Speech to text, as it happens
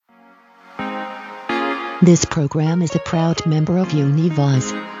This program is a proud member of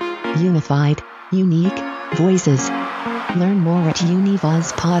Univoz. Unified, unique, voices. Learn more at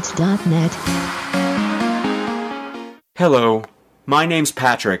univozpods.net. Hello, my name's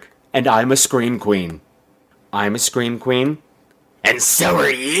Patrick, and I'm a Scream Queen. I'm a Scream Queen, and so are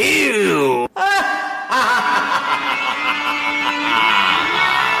you!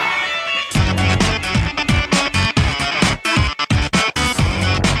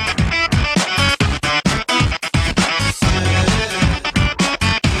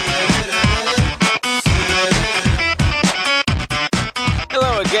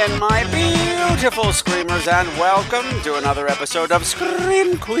 Again, my beautiful screamers, and welcome to another episode of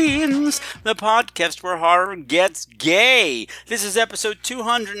Scream Queens, the podcast where horror gets gay. This is episode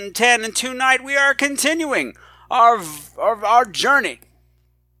 210, and tonight we are continuing our journey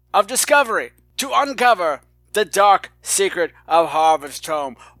of discovery to uncover the dark secret of Harvest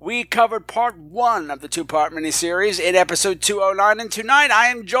Home. We covered part 1 of the 2-part miniseries in episode 209, and tonight I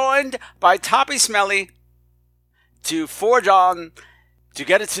am joined by TOPPIE SMELLIE to forge on to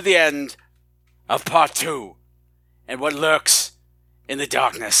get it to the end of part 2 and what lurks in the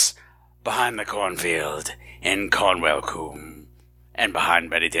darkness behind the cornfield in Cornwell Coombe and behind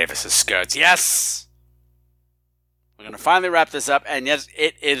Betty Davis's skirts. Yes! We're going to finally wrap this up, and yes,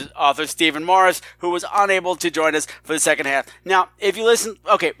 it is author Stephen Morris who was unable to join us for the second half. Now, if you listen...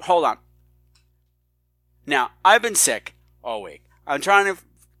 Okay, hold on. Now, I've been sick all week. I'm starting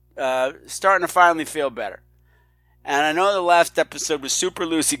to finally feel better. And I know the last episode was super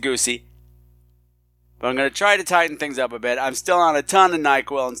loosey-goosey, but I'm going to try to tighten things up a bit. I'm still on a ton of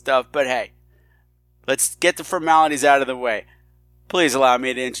NyQuil and stuff, but hey, let's get the formalities out of the way. Please allow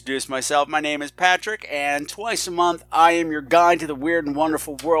me to introduce myself. My name is Patrick, and twice a month I am your guide to the weird and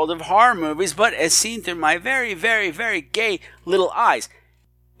wonderful world of horror movies, but as seen through my very, very, very gay little eyes.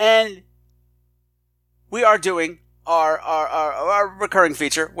 And we are doing our recurring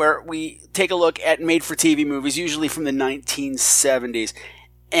feature where we take a look at made-for-TV movies, usually from the 1970s.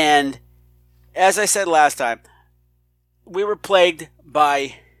 And as I said last time, we were plagued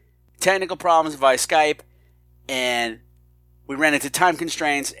by technical problems via Skype, and we ran into time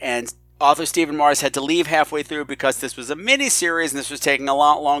constraints, and author Stephen Morris had to leave halfway through because this was a mini-series, and this was taking a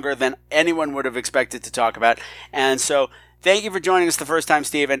lot longer than anyone would have expected to talk about. And so thank you for joining us the first time,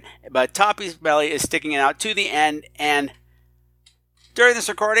 Stephen, but TOPPIE SMELLIE is sticking it out to the end, and during this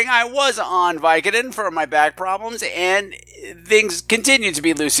recording, I was on Vicodin for my back problems, and things continue to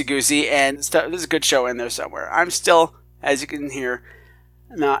be loosey-goosey, and there's a good show in there somewhere. I'm still, as you can hear,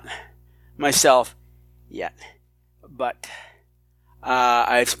 not myself yet, but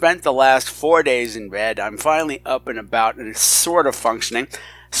I've spent the last 4 days in bed. I'm finally up and about, and it's sort of functioning.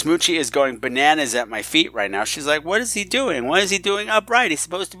 Smoochie is going bananas at my feet right now. She's like, what is he doing? What is he doing upright? He's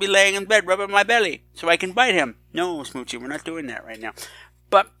supposed to be laying in bed rubbing my belly so I can bite him. No, Smoochie, we're not doing that right now.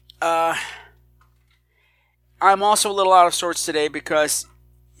 But I'm also a little out of sorts today because,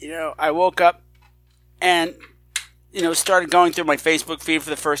 I woke up and, started going through my Facebook feed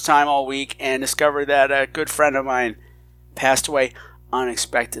for the first time all week and discovered that a good friend of mine passed away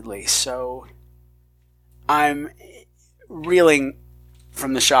unexpectedly. So I'm reeling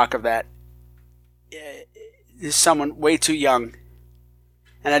from the shock of that. There's someone way too young,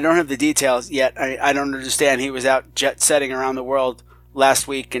 and I don't have the details yet. I don't understand. He was out jet-setting around the world last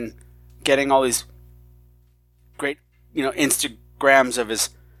week and getting all these great, Instagrams of his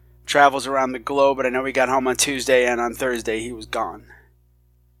travels around the globe, but I know he got home on Tuesday, and on Thursday he was gone.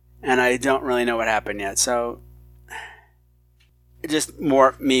 And I don't really know what happened yet, so just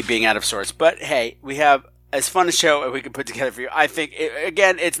more me being out of sorts. But hey, we have as fun a show as we could put together for you. I think,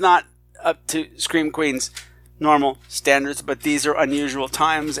 it's not up to Scream Queen's normal standards, but these are unusual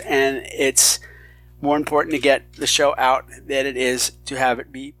times, and it's more important to get the show out than it is to have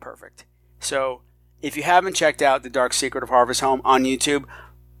it be perfect. So, if you haven't checked out The Dark Secret of Harvest Home on YouTube,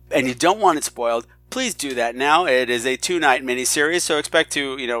 and you don't want it spoiled, please do that now. It is a 2-night miniseries, so expect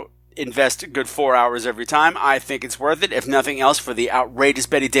to, invest a good 4 hours every time. I think it's worth it, if nothing else, for the outrageous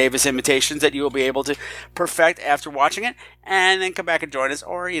Betty Davis imitations that you will be able to perfect after watching it, and then come back and join us.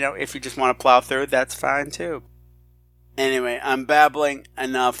 Or, if you just want to plow through, that's fine too. Anyway, I'm babbling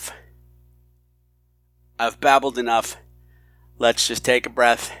enough. I've babbled enough. Let's just take a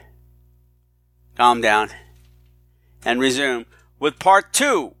breath, calm down, and resume with part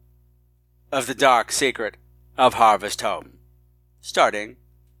 2 of The Dark Secret of Harvest Home, starting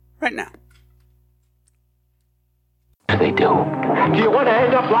right now. They do. Do you want to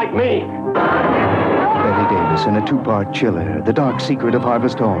end up like me? Betty Davis in a 2-part chiller. The Dark Secret of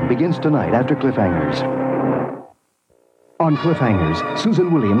Harvest Home begins tonight after cliffhangers. On Cliffhangers,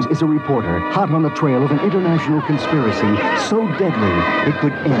 Susan Williams is a reporter hot on the trail of an international conspiracy so deadly it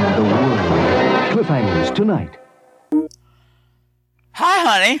could end the world. Cliffhangers tonight. Hi,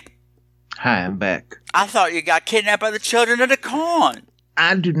 honey. Hi, I'm back. I thought you got kidnapped by the children of the corn.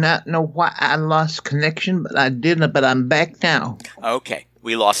 I do not know why I lost connection, but I didn't, but I'm back now. Okay,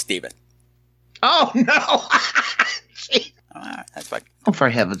 we lost Steven. Oh, no! Gee. All right, that's fine. Oh, for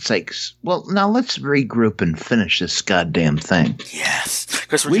heaven's sakes. Well, now let's regroup and finish this goddamn thing. Yes,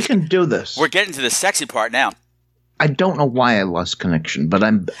 because We can do this. We're getting to the sexy part now. I don't know why I lost connection, but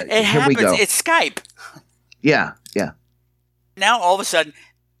It here we happens. go. It's Skype. Yeah. Now, all of a sudden,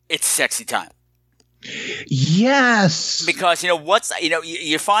 it's sexy time. Yes! Because,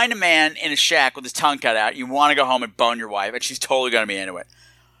 you find a man in a shack with his tongue cut out. You want to go home and bone your wife, and she's totally going to be into it.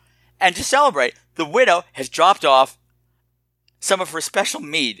 And to celebrate, the widow has dropped off some of her special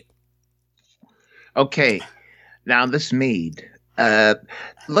mead. Okay, now this mead.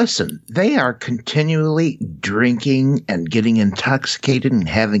 Listen, they are continually drinking and getting intoxicated and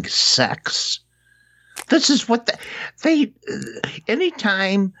having sex. This is what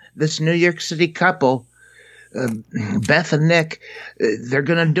anytime this New York City couple, Beth and Nick, they're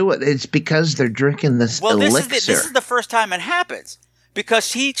going to do it. It's because they're drinking this elixir. This is the first time it happens.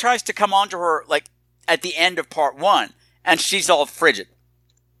 Because he tries to come on to her, like, at the end of part 1, and she's all frigid.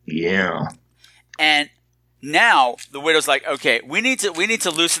 Yeah. And now the widow's like, okay, we need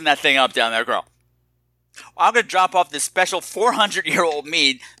to loosen that thing up down there, girl. I'm going to drop off this special 400-year-old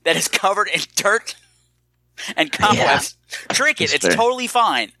mead that is covered in dirt and cobwebs. Yeah. Drink it. It's totally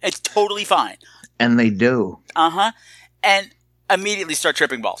fine. It's totally fine. And they do. Uh-huh. And immediately start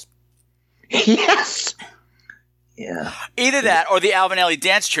tripping balls. Yes. Yeah. Either that or the Alvin Ailey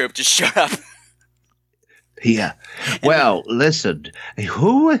dance troupe just showed up. Yeah. Well, listen,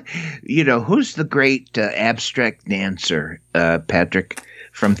 who's the great abstract dancer, Patrick,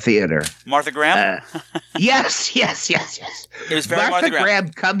 from theater? Martha Graham? Yes. It was very Martha Graham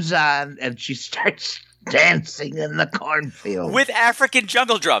comes on and she starts dancing in the cornfield. With African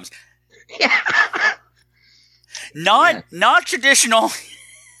jungle drums. Yeah. Not traditional,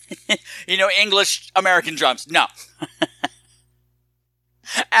 English American drums. No.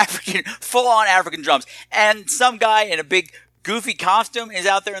 Full-on African drums. And some guy in a big goofy costume is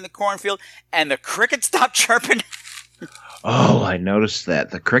out there in the cornfield, and the crickets stop chirping. Oh, I noticed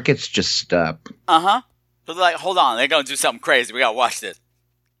that. The crickets just stop. Uh-huh. So they're like, hold on, they're going to do something crazy. We got to watch this.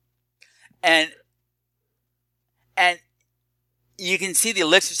 And you can see the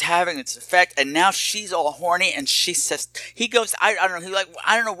elixir's having its effect, and now she's all horny, and she says, he goes, I don't know,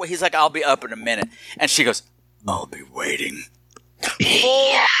 he's like, I'll be up in a minute. And she goes, I'll be waiting.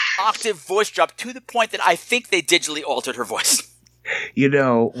 Full octave voice drop to the point that I think they digitally altered her voice.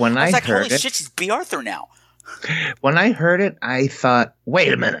 When I like, heard holy it, shit, she's B. Arthur now. When I heard it, I thought,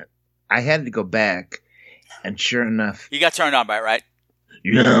 wait a minute. I had to go back, and sure enough, you got turned on by it, right?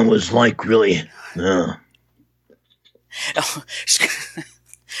 Yeah, it was like really.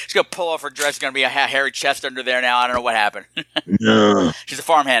 She's gonna pull off her dress. There's gonna be a hairy chest under there now. I don't know what happened. No. She's a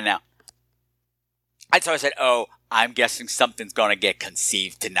farmhand now. So I said, oh, I'm guessing something's gonna get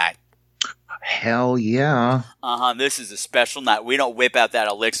conceived tonight. Hell yeah. Uh-huh. This is a special night. We don't whip out that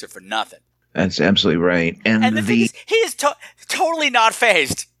elixir for nothing. That's absolutely right. And the thing is, he is totally not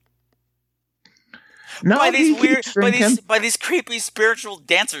phased. No, by these creepy spiritual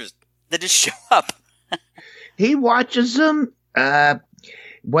dancers that just show up. He watches them,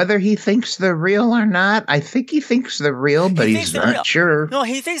 whether he thinks they're real or not. I think he thinks they're real, but he's not sure. No,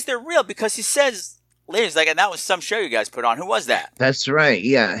 he thinks they're real because he says later, he's like, and that was some show you guys put on. Who was that? That's right.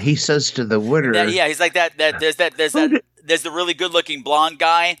 Yeah, he says to the widow. Yeah, he's like that. There's the really good looking blonde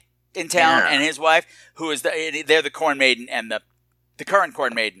guy in town and his wife who is they're the corn maiden and the current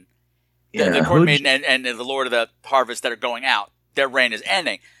corn maiden. The corn maiden and the Lord of the Harvest that are going out. Their reign is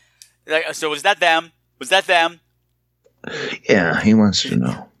ending. Like, so was that them? Was that them? Yeah, he wants to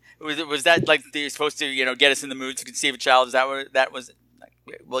know. Was that like they're supposed to, get us in the mood to conceive a child? Is that what that was?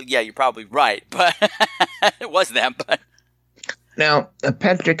 Well, yeah, you're probably right, but it was them. But now,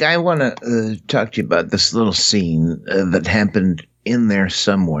 Patrick, I want to talk to you about this little scene that happened in there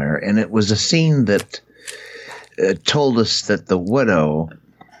somewhere, and it was a scene that told us that the widow.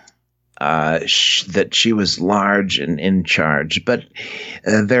 That she was large and in charge, but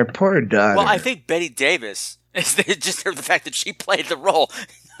their poor daughter. Well, I think Betty Davis is just the fact that she played the role.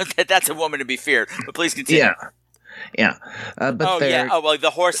 That's a woman to be feared. But please continue. Yeah.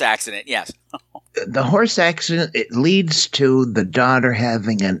 The horse accident. Yes. The horse accident, it leads to the daughter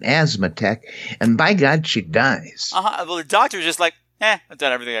having an asthma attack, and by God, she dies. Well, the doctor's just like, I've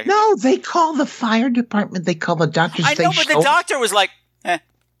done everything I can. No, they call the fire department. They call the doctors. I know, but the doctor was like,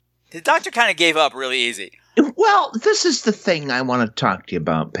 The doctor kind of gave up really easy. Well, this is the thing I want to talk to you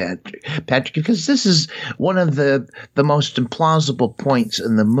about, Patrick, because this is one of the most implausible points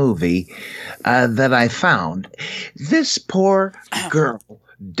in the movie that I found. This poor girl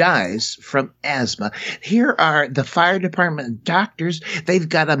dies from asthma. Here are the fire department doctors. They've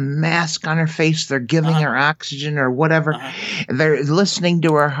got a mask on her face. They're giving her oxygen or whatever. They're listening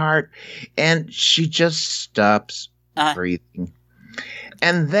to her heart, and she just stops breathing.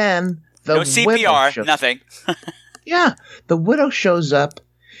 And then the no CPR, nothing. Yeah, the widow shows up.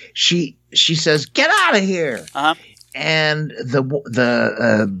 She says, "Get out of here!" And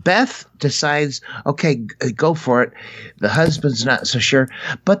the Beth decides, okay, go for it. The husband's not so sure,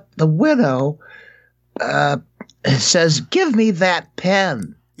 but the widow says, "Give me that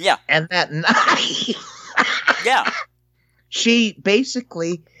pen." Yeah, and that knife. Yeah, she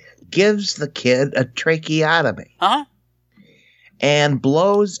basically gives the kid a tracheotomy. And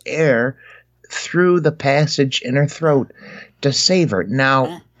blows air through the passage in her throat to save her.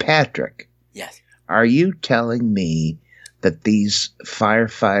 Now, Patrick. Yes. Are you telling me that these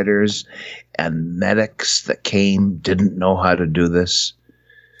firefighters and medics that came didn't know how to do this?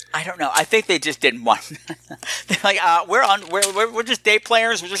 I don't know. I think they just didn't want. They're like, we're just day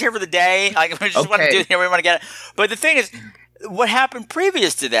players. We're just here for the day. Like, we just want to do it here. We want to get it. But the thing is, what happened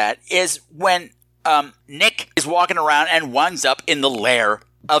previous to that is when Nick is walking around and winds up in the lair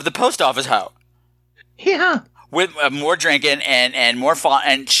of the post office hoe. Yeah. With more drinking and more fun.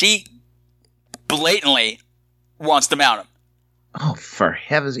 And she blatantly wants to mount him. Oh, for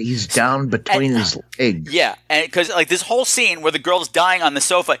heavens. He's down between his legs. Yeah. And because like this whole scene where the girl's dying on the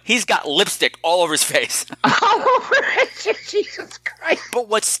sofa, he's got lipstick all over his face. All over it. Jesus Christ. But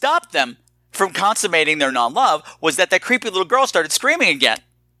what stopped them from consummating their non-love was that creepy little girl started screaming again.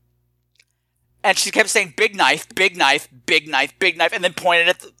 And she kept saying, "Big knife, big knife, big knife, big knife," and then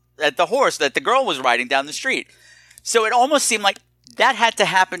pointed at the horse that the girl was riding down the street. So it almost seemed like that had to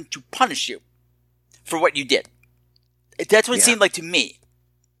happen to punish you for what you did. That's what it seemed like to me.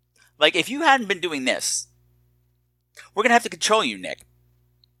 Like, if you hadn't been doing this, we're going to have to control you, Nick.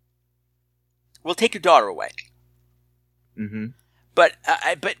 We'll take your daughter away. Mm-hmm. But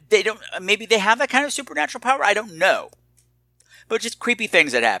they don't, maybe they have that kind of supernatural power. I don't know. But just creepy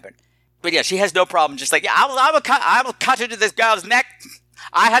things that happen. But yeah, she has no problem. Just like, yeah, I will cut into this girl's neck.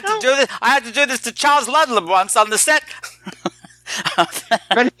 I had to do this. I had to do this to Charles Ludlam once on the set.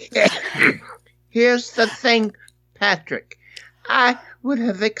 But here's the thing, Patrick. I would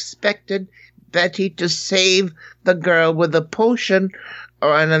have expected Betty to save the girl with a potion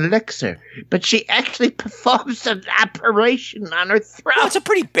or an elixir, but she actually performs an operation on her throat. Well, it's a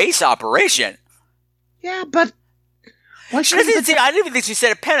pretty base operation. Yeah, but I didn't even think she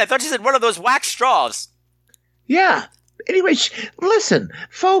said a pen. I thought she said one of those wax straws. Yeah. Anyway, listen,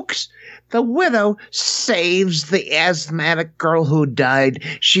 folks. The widow saves the asthmatic girl who died.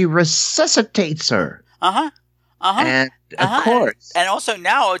 She resuscitates her. And of course. And also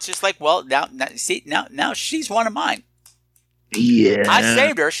now it's just like, well, now she's one of mine. Yeah. I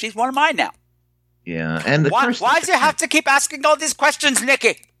saved her. She's one of mine now. Yeah. And why do you have to keep asking all these questions,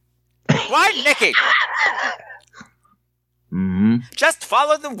 Nicky? Why, Nicky? Mm-hmm. Just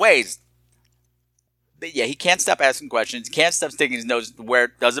follow the ways. But yeah, he can't stop asking questions. He can't stop sticking his nose where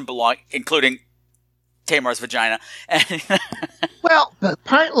it doesn't belong, including Tamar's vagina. Well, but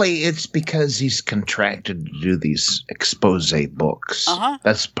partly it's because he's contracted to do these expose books.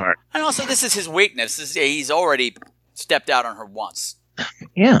 That's part. And also, this is his weakness. He's already stepped out on her once.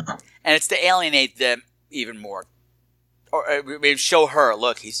 Yeah. And it's to alienate them even more. Or show her,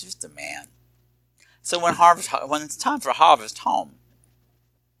 look, he's just a man. So when it's time for Harvest Home,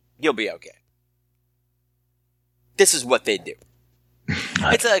 you'll be okay. This is what they do.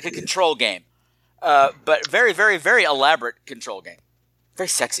 It's like a control game. But very, very, very elaborate control game. Very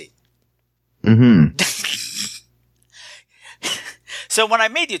sexy. Mm-hmm. So when I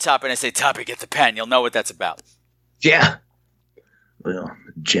made you Toppie and I say, Toppie, get the pen, you'll know what that's about. Yeah. Well,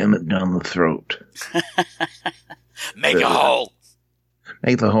 jam it down the throat. Make a hole.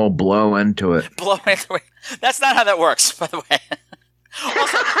 Make the hole blow into it. Blow into it. That's not how that works, by the way.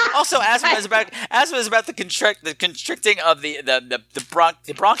 Also, asthma is about the constricting of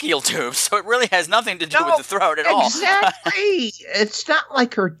the bronchial tubes, so it really has nothing to do with the throat at all. Exactly. It's not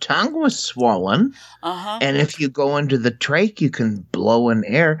like her tongue was swollen. And if you go into the trach, you can blow in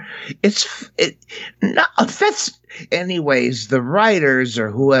air. Anyways, the writers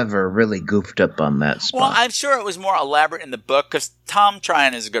or whoever really goofed up on that spot. Well, I'm sure it was more elaborate in the book because Tom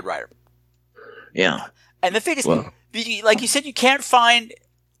Tryon is a good writer. Yeah. And the thing is, Like you said, you can't find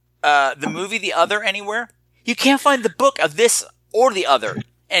the movie The Other anywhere. You can't find the book of this or The Other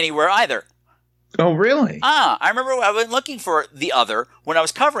anywhere either. Oh, really? I remember I went looking for The Other when I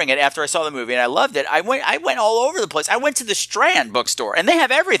was covering it after I saw the movie, and I loved it. I went all over the place. I went to the Strand bookstore, and they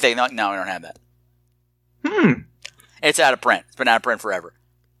have everything. They're like, no, we don't have that. It's out of print. It's been out of print forever.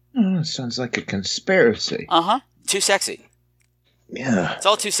 Oh, sounds like a conspiracy. Too sexy. Yeah. It's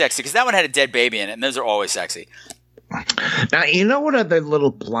all too sexy, because that one had a dead baby in it, and those are always sexy. Now, you know what other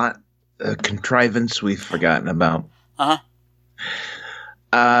little plot contrivance we've forgotten about?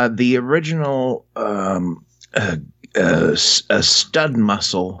 The original stud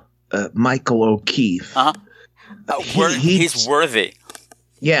muscle, Michael O'Keefe. He's worthy.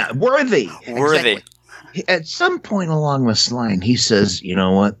 Yeah, worthy. Worthy. Exactly. At some point along this line, he says, "You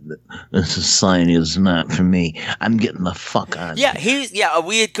know what? This society is not for me. I'm getting the fuck out." Yeah,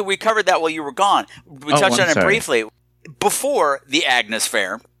 we covered that while you were gone. We touched on it briefly before the Agnes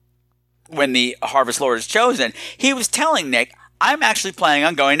Fair, when the Harvest Lord is chosen. He was telling Nick, "I'm actually planning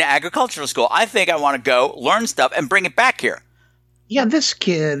on going to agricultural school. I think I want to go learn stuff and bring it back here." Yeah, this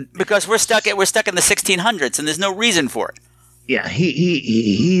kid, because we're stuck in the 1600s, and there's no reason for it. Yeah,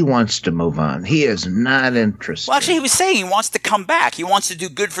 he wants to move on. He is not interested. Well, actually, he was saying he wants to come back. He wants to do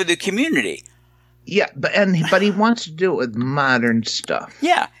good for the community. Yeah, but he wants to do it with modern stuff.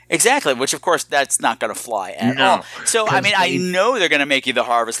 Yeah, exactly. Which, of course, that's not going to fly at all. So, I mean, I know they're going to make you the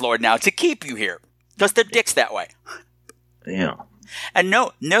Harvest Lord now to keep you here, because they're dicks that way. Yeah. And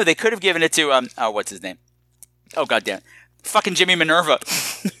no, they could have given it to what's his name? Oh, goddamn, fucking Jimmy Minerva.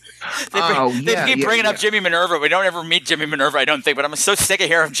 They keep bringing up Jimmy Minerva. We don't ever meet Jimmy Minerva, I don't think. But I'm so sick of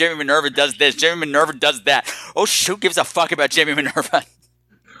hearing Jimmy Minerva does this. Jimmy Minerva does that. Oh, who gives a fuck about Jimmy Minerva?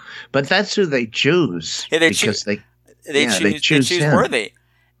 But that's who they choose. Yeah, they choose him. Worthy,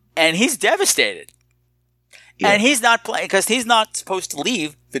 and he's devastated. Yeah. And he's not playing because he's not supposed to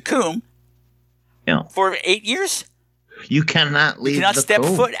leave the Coombe for 8 years. You cannot leave. You cannot step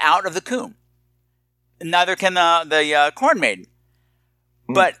foot out of the Coombe. Neither can the Corn Maiden.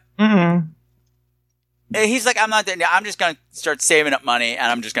 But he's like, I'm not there. I'm just going to start saving up money,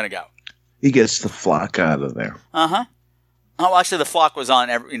 and I'm just going to go. He gets the flock out of there. Oh, actually, the flock was on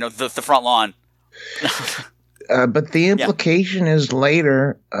the front lawn. But the implication is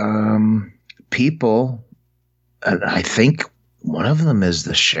later, people, and I think one of them is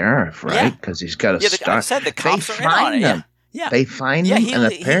the sheriff, right? Because he's got a star. I said the cops are in on it. Yeah. They find him,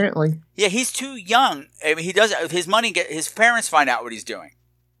 and apparently, he's too young. I mean, he does his money. His parents find out what he's doing.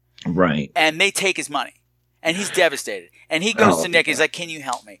 Right. And they take his money. And he's devastated. And he goes to Nick. He's like, "Can you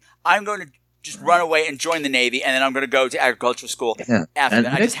help me? I'm going to just run away and join the Navy, and then I'm going to go to agricultural school after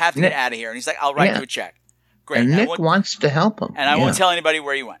that. I just have to get out of here." And he's like, "I'll write you a check." Great. And Nick wants to help him. And I won't tell anybody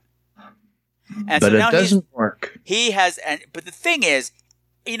where he went. And but it doesn't work. But the thing is,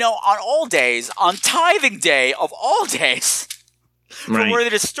 on all days, on tithing day of all days, for Worthy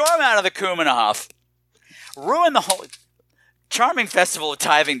to storm out of the Coombe in a huff, ruin the whole charming festival of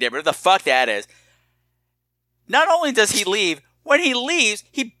tithing day, whatever the fuck that is. Not only does he leave, when he leaves,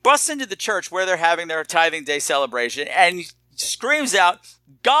 he busts into the church where they're having their tithing day celebration and he screams out,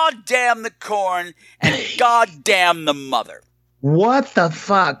 "God damn the corn and God damn the mother." What the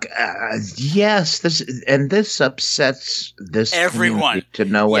fuck? Yes, this upsets this everyone to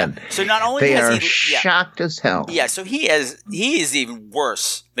no end. So not only they are shocked as hell. Yeah, so he is even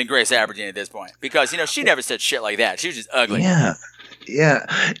worse than Grace Aberdeen at this point because she never said shit like that. She was just ugly. Yeah.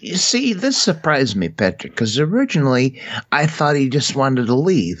 You see, this surprised me, Patrick, because originally I thought he just wanted to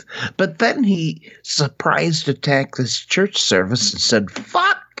leave, but then he surprise attacked this church service and said,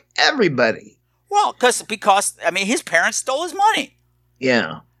 "Fuck everybody." Well, because his parents stole his money.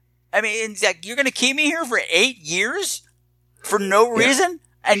 Yeah. I mean, it's like, you're going to keep me here for 8 years for no reason?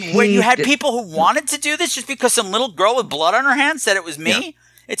 And when you had people who wanted to do this just because some little girl with blood on her hands said it was me? Yeah.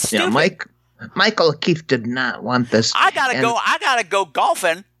 It's stupid. Yeah, Michael O'Keefe did not want this. I gotta go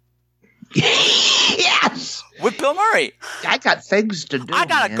golfing. Yes. With Bill Murray. I got things to do. I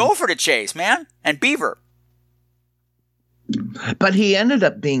got a gopher to chase, man. And beaver. But he ended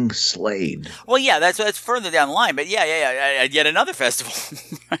up being slayed. Well, yeah, that's further down the line. But yeah, yet another festival.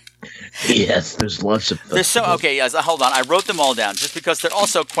 Yes, there's lots of festivals. Yes, hold on. I wrote them all down just because they're all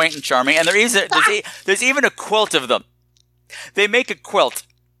so quaint and charming. And there's even a quilt of them. They make a quilt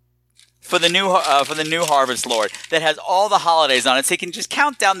for the new Harvest Lord that has all the holidays on it, so he can just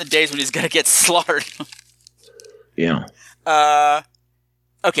count down the days when he's going to get slaughtered. Yeah.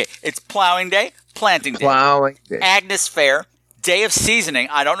 Okay, it's Plowing Day, Planting Day, Agnes Fair, Day of Seasoning.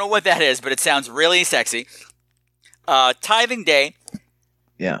 I don't know what that is, but it sounds really sexy. Tithing Day.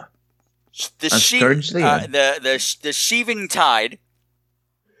 Yeah. The Scourge the eye. the sheaving tide,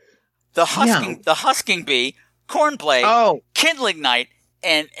 the husking bee, corn play, kindling night,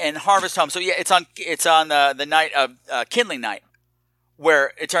 and harvest home. So yeah, it's on the night of kindling night,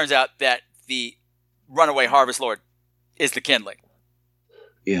 where it turns out that the runaway harvest lord is the kindling.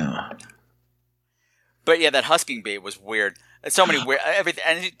 Yeah. But yeah, that husking bee was weird. So many weird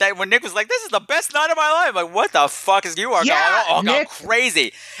everything. And when Nick was like, "This is the best night of my life," I'm like, "What the fuck is you are going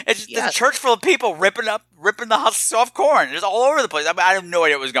crazy?" It's just a church full of people ripping the husks off corn. It's all over the place. I have no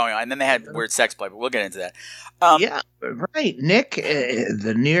idea what was going on. And then they had weird sex play, but we'll get into that. Yeah, right. Nick,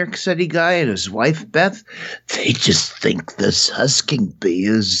 the New York City guy, and his wife Beth, they just think this husking bee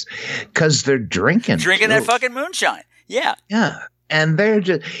is because they're drinking that fucking moonshine. Yeah. Yeah. And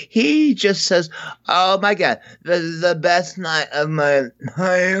he just says, "Oh my God, this is the best night of my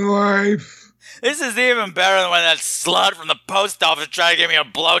life." This is even better than when that slut from the post office tried to give me a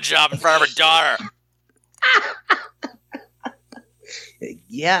blowjob in front of her daughter.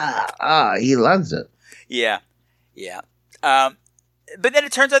 Yeah, he loves it. Yeah. But then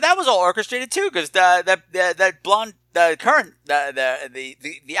it turns out that was all orchestrated too, because that blonde, the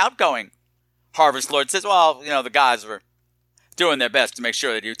outgoing harvest lord says, "Well, the guys were doing their best to make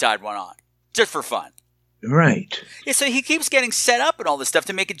sure that you tied one on, just for fun." Right. Yeah, so he keeps getting set up and all this stuff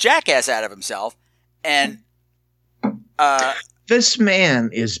to make a jackass out of himself. And this man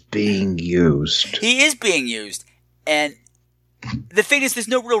is being used. He is being used. And the thing is, there's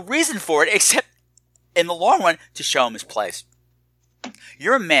no real reason for it, except in the long run, to show him his place.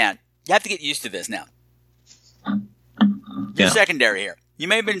 You're a man. You have to get used to this now. You're secondary here. You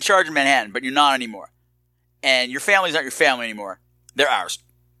may have been in charge of Manhattan, but you're not anymore. And your family's not your family anymore. They're ours.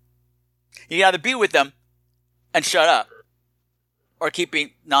 You can either be with them and shut up, or keep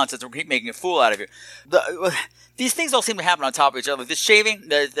being nonsense, or keep making a fool out of you. These things all seem to happen on top of each other. The shaving,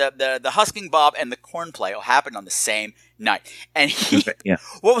 the husking bob, and the corn play all happened on the same night. And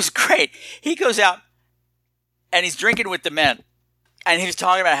what was great, he goes out and he's drinking with the men, and he's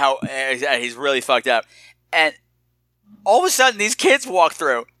talking about how he's really fucked up. And all of a sudden, these kids walk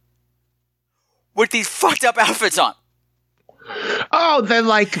through with these fucked up outfits on. Oh, they're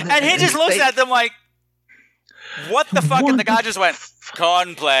like... And he just looks at them like, what the fuck? And the guy just went,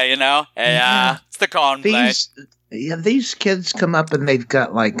 corn play, Yeah, it's the corn play. These kids come up and they've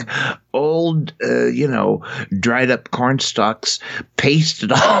got like old, dried up corn stalks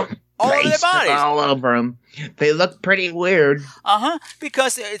pasted all over their bodies. All over them. They look pretty weird.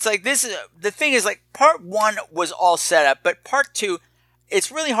 Because it's like this. The thing is, like, part one was all set up, but part two,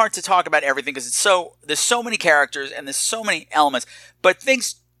 it's really hard to talk about everything because there's so many characters and there's so many elements, but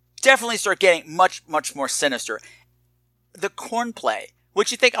things definitely start getting much, much more sinister. The corn play,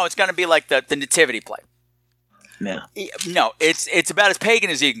 which you think, it's going to be like the nativity play. Yeah. No, it's about as pagan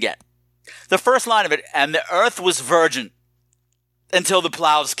as you can get. The first line of it, and the earth was virgin until the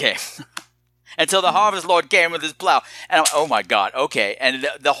plows came. Until the harvest lord came with his plow. And oh my God, okay. And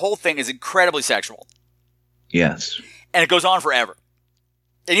the whole thing is incredibly sexual. Yes. And it goes on forever.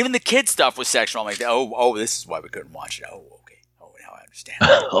 And even the kid stuff was sexual. I'm like, this is why we couldn't watch it. Oh, okay. Oh, now I understand.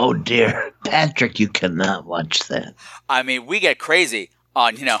 Oh, dear. Patrick, you cannot watch that. I mean, we get crazy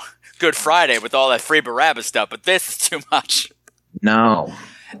on, Good Friday with all that free Barabbas stuff, but this is too much. No.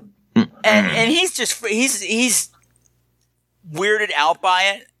 And he's just, he's weirded out by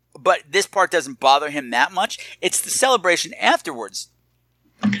it, but this part doesn't bother him that much. It's the celebration afterwards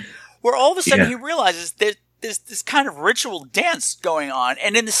where all of a sudden he realizes that there's this kind of ritual dance going on,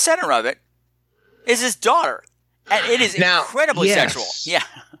 and in the center of it is his daughter. And it is incredibly sexual. Yeah.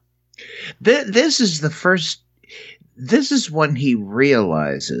 This is when he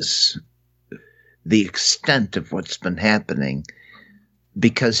realizes the extent of what's been happening,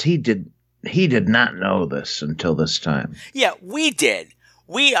 because he did not know this until this time. Yeah, we did.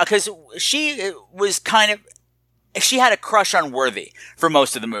 Because she was she had a crush on Worthy for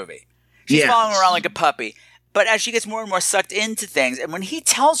most of the movie. She's following around like a puppy. But as she gets more and more sucked into things, and when he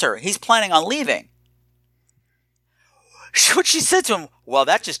tells her he's planning on leaving, what she said to him, well,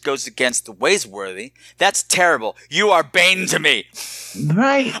 that just goes against the ways, Worthy. That's terrible. You are bane to me.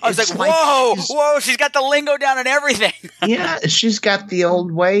 Right. I was like, whoa, she's got the lingo down and everything. Yeah, she's got the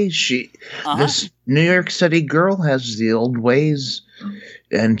old ways. This New York City girl has the old ways,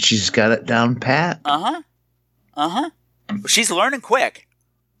 and she's got it down pat. She's learning quick.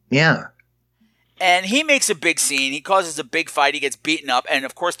 Yeah. And he makes a big scene. He causes a big fight. He gets beaten up. And,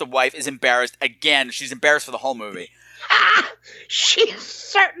 of course, the wife is embarrassed again. She's embarrassed for the whole movie. She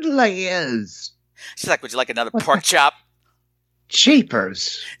certainly is. She's like, would you like another pork chop?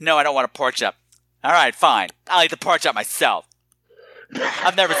 Cheapers. No, I don't want a pork chop. All right, fine. I like the pork chop myself.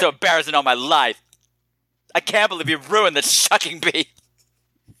 I've never been so embarrassed in all my life. I can't believe you ruined the shucking bee.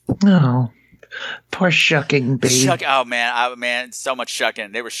 No. Poor shucking bee. Oh man, so much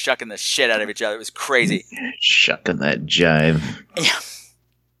shucking. They were shucking the shit out of each other. It was crazy. Shucking that jive. Yeah.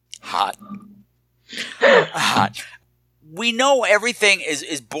 Hot. We know everything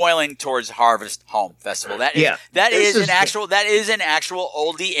is boiling towards Harvest Home Festival. That is an actual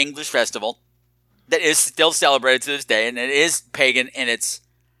oldie English festival that is still celebrated to this day, and it is pagan in its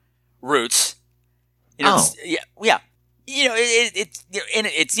roots. It's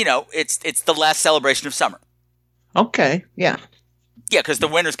the last celebration of summer. Okay, yeah. Yeah, because the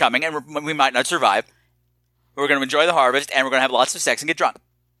winter's coming, and we might not survive. We're going to enjoy the harvest, and we're going to have lots of sex and get drunk.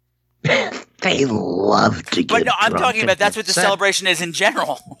 They love to get drunk. But no, I'm talking about that's what the celebration is in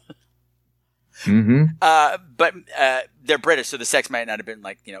general. Mm-hmm. But they're British, so the sex might not have been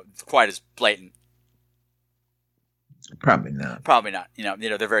quite as blatant. Probably not.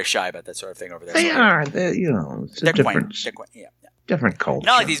 They're very shy about that sort of thing over there. They are. They're, it's a different, quaint. Yeah. Different culture.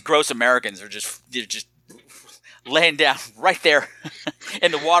 Not like these gross Americans are just laying down right there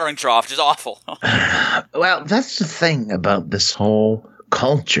in the watering trough, just awful. Well, that's the thing about this whole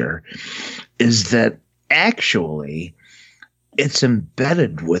culture is that actually it's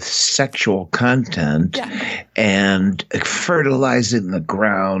embedded with sexual content and fertilizing the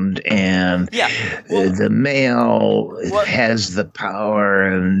ground, and the male has the power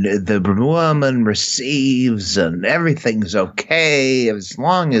and the woman receives, and everything's okay as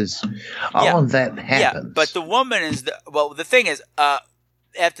long as all of that happens. Yeah, but the woman is the thing is,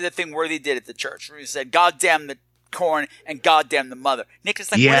 after the thing Worthy did at the church, where he said, "God damn the corn and God damn the mother." Nick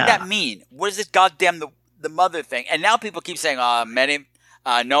is like, what did that mean? What is this God damn the mother thing? And now people keep saying, no man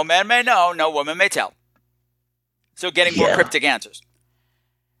may know, no woman may tell. So getting more cryptic answers.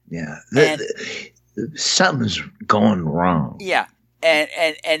 Yeah. Something's going wrong. Yeah.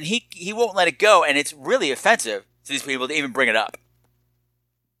 And he won't let it go, and it's really offensive to these people to even bring it up.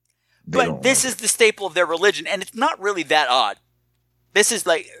 But this is the staple of their religion, and it's not really that odd. This is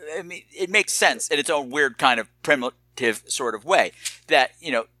it makes sense in its own weird kind of primitive sort of way that,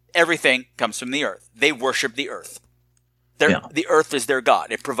 everything comes from the earth. They worship the earth. The earth is their god.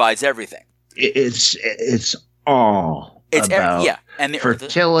 It provides everything. It's all about and the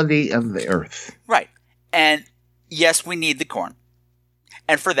fertility of the earth. Right. And yes, we need the corn.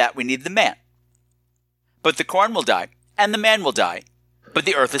 And for that, we need the man. But the corn will die, and the man will die, but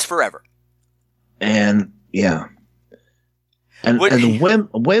the earth is forever. And, And the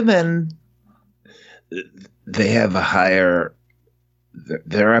women, they have a higher.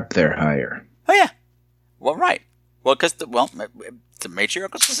 They're up there higher. Oh yeah, well right. Well, because it's a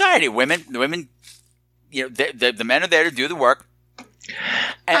matriarchal society. The women, the men are there to do the work,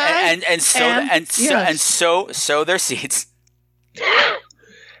 and sow their seeds.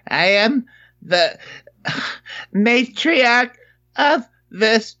 I am the matriarch of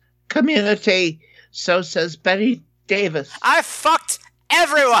this community. So says Betty Davis. I fucked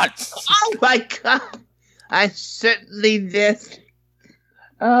everyone. Oh my God. I certainly did.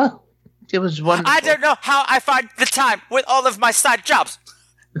 Oh, it was wonderful. I don't know how I find the time with all of my side jobs.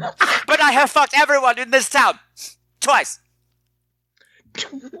 But I have fucked everyone in this town. Twice.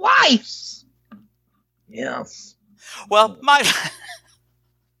 Yes. Well, my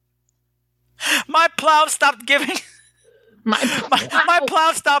plow stopped giving. My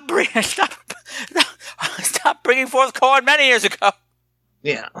plow stopped bringing forth corn many years ago.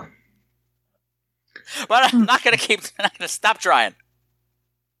 Yeah. But I'm not going to stop trying.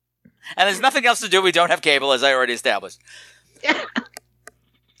 And there's nothing else to do. We don't have cable, as I already established.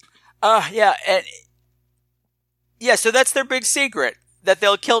 So that's their big secret, that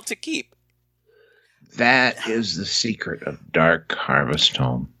they'll kill to keep. That is the secret of Dark Harvest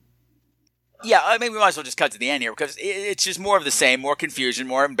Home. Yeah, I mean, we might as well just cut to the end here, because it's just more of the same, more confusion,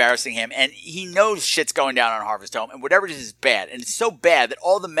 more embarrassing him, and he knows shit's going down on Harvest Home, and whatever it is bad, and it's so bad that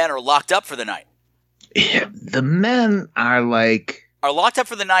all the men are locked up for the night. Yeah, the men are locked up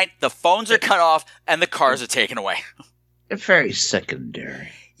for the night, the phones are cut off, and the cars are taken away. They're very secondary.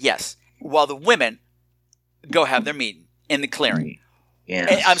 Yes, while the women go have their meeting in the clearing.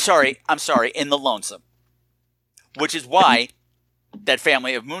 Yes. I'm sorry, in the lonesome. Which is why that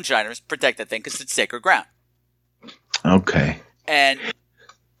family of moonshiners protect that thing, because it's sacred ground. Okay. And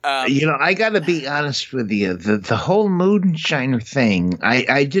I got to be honest with you. The whole moonshiner thing,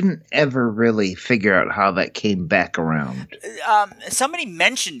 I didn't ever really figure out how that came back around. Somebody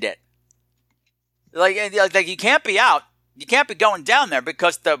mentioned it. Like you can't be out. You can't be going down there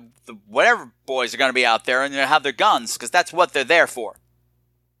because the whatever boys are going to be out there and they have their guns, because that's what they're there for.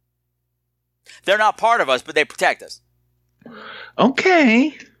 They're not part of us, but they protect us.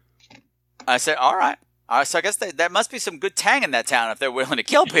 Okay. I said, all right. So I guess there must be some good tang in that town if they're willing to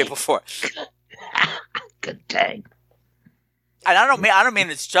kill people for it. Good tang. And I don't mean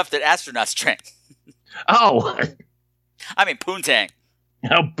the stuff that astronauts drink. Oh. I mean poontang.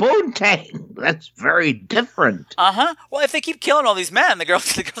 A poontang. That's very different. Uh-huh. Well, if they keep killing all these men, the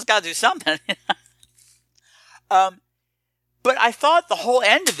girls got to do something. But I thought the whole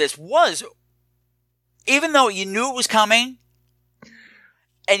end of this was, even though you knew it was coming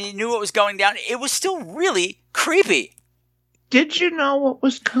and you knew it was going down, it was still really creepy. Did you know what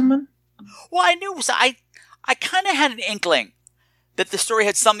was coming? Well, I knew. I kind of had an inkling that the story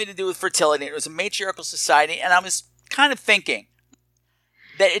had something to do with fertility. It was a matriarchal society, and I was kind of thinking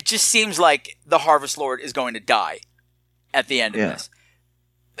that it just seems like the Harvest Lord is going to die at the end of this.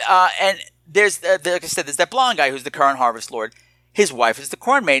 And there's, like I said, there's that blonde guy who's the current Harvest Lord. His wife is the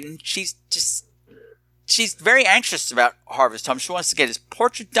Corn Maiden. She's very anxious about Harvest Home. She wants to get his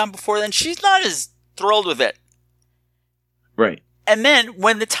portrait done before then. She's not as thrilled with it. Right. And then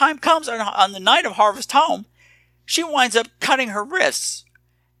when the time comes on the night of Harvest Home, she winds up cutting her wrists.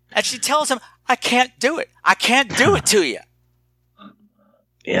 And she tells him, I can't do it. I can't do it to you.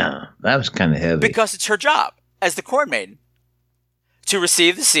 Yeah, that was kind of heavy. Because it's her job as the Corn Maiden to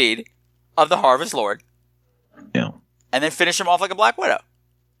receive the seed of the Harvest Lord. Yeah. And then finish him off like a Black Widow.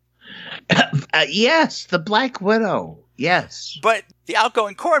 Yes, the Black Widow. Yes. But the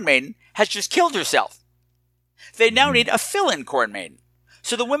outgoing Corn Maiden has just killed herself. They now need a fill-in Corn Maiden.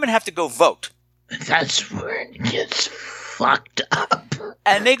 So the women have to go vote. That's where it gets fucked up.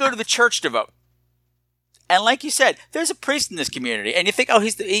 And they go to the church to vote. And like you said, there's a priest in this community. And you think, oh,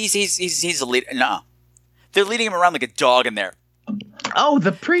 he's the leader. No. They're leading him around like a dog in there. Oh,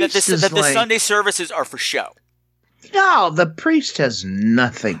 the priest that the Sunday services are for show. No, the priest has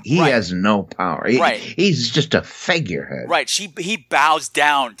nothing. He has no power. He's just a figurehead. Right. He bows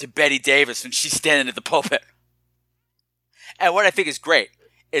down to Betty Davis when she's standing at the pulpit. And what I think is great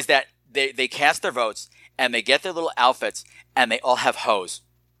is that they cast their votes and they get their little outfits and they all have hose.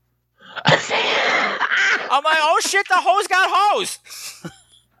 I'm like, oh shit, the hose got hose.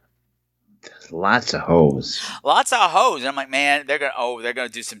 Lots of hose. Lots of hose. And I'm like, man, they're gonna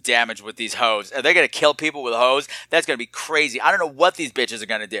do some damage with these hose. Are they gonna kill people with hose? That's gonna be crazy. I don't know what these bitches are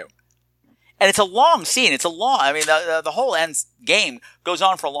gonna do. And it's a long scene. I mean, the whole end game goes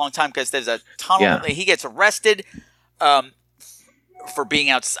on for a long time because there's a tunnel. Yeah. He gets arrested for being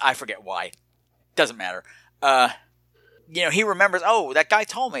out. I forget why. Doesn't matter. He remembers. Oh, that guy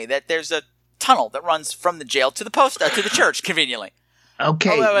told me that there's a tunnel that runs from the jail to the to the church conveniently.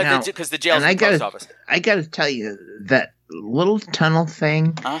 Okay, because the jail's the post office. I got to tell you that little tunnel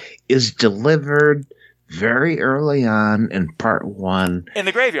thing is delivered very early on in part 1 in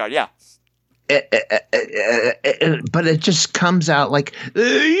the graveyard. Yeah. But it just comes out like,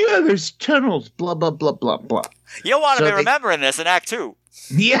 there's tunnels, blah, blah, blah, blah, blah. You'll want to be remembering this in Act 2.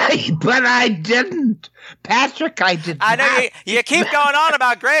 Yeah, but I didn't. Patrick, I did not. I know you keep going on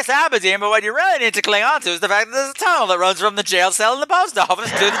about Grace Aberdeen, but what you really need to cling on to is the fact that there's a tunnel that runs from the jail cell in the post office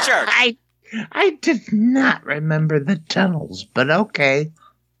to the church. I did not remember the tunnels, but okay.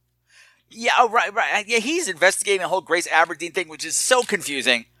 Yeah, oh, right. Yeah, he's investigating the whole Grace Aberdeen thing, which is so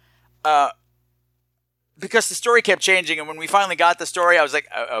confusing. Because the story kept changing, and when we finally got the story, I was like,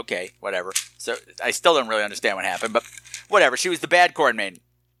 okay, whatever. So I still don't really understand what happened, but whatever. She was the bad Corn Maiden.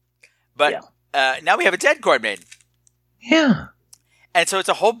 But now we have a dead Corn Maiden. Yeah. And so it's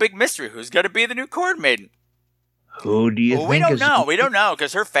a whole big mystery. Who's going to be the new Corn Maiden? Who do you think? We don't know. We don't know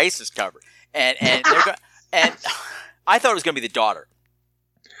because her face is covered. And and I thought it was going to be the daughter.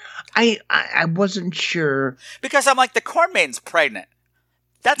 I wasn't sure. Because I'm like, the Corn Maiden's pregnant.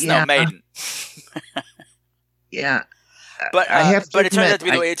 That's no maiden. Yeah. But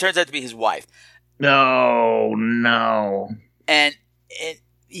it turns out to be his wife. No. And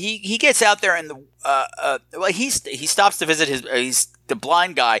he gets out there and he stops to visit he's the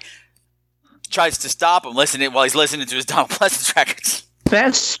blind guy tries to stop him while he's listening to his Donald Pleasance records.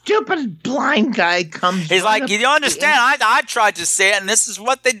 That stupid blind guy comes. He's like, you don't understand. I tried to say it, and this is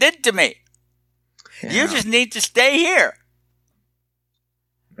what they did to me. Yeah. You just need to stay here.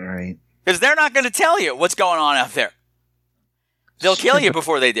 All right. Because they're not going to tell you what's going on out there. They'll kill you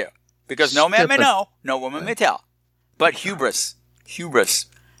before they do. Because no man may know, no woman may tell. But hubris. You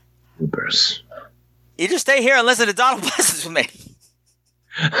just stay here and listen to Donald Pleasance with me.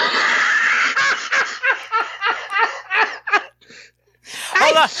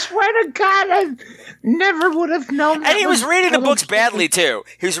 I swear to God, I never would have known that. And he was reading the books badly, too.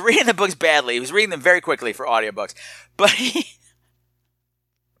 He was reading the books badly. He was reading them very quickly for audiobooks. But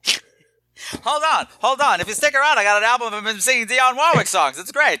Hold on. If you stick around, I got an album of him singing Dionne Warwick songs.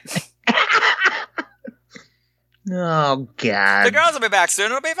 It's great. Oh God. The girls will be back soon.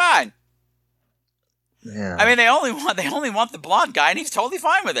 It'll be fine. Yeah. I mean, they only want the blonde guy, and he's totally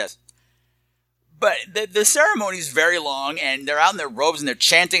fine with this. But the ceremony is very long, and they're out in their robes and they're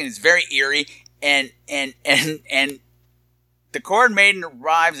chanting, and it's very eerie. And the corn maiden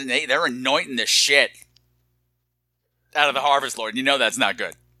arrives, and they're anointing the shit out of the Harvest Lord. You know that's not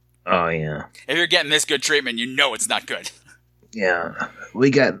good. Oh yeah. If you're getting this good treatment, you know it's not good. Yeah. We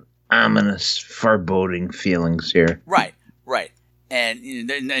got ominous, foreboding feelings here. Right.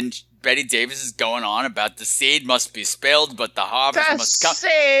 And Betty Davis is going on about the seed must be spilled, but the harvest must come.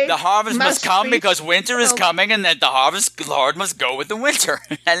 The harvest must come because winter is coming, and that the harvest Lord must go with the winter.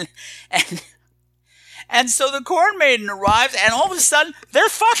 And so the corn maiden arrives, and all of a sudden they're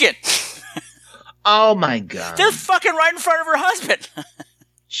fucking. Oh my God. They're fucking right in front of her husband.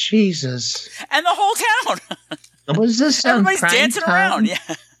 Jesus. And the whole town. Was this on Everybody's prime dancing time? around.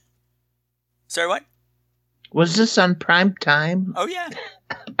 Yeah. Sorry, what? Was this on prime time? Oh yeah.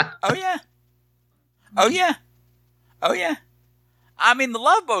 Oh yeah. Oh yeah. Oh yeah. I mean, the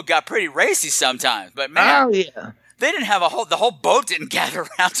Love Boat got pretty racy sometimes, but man, Oh yeah. they didn't have the whole boat didn't gather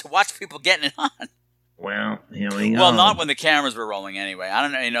around to watch people getting it on. Well, here we go. Well, not when the cameras were rolling anyway. I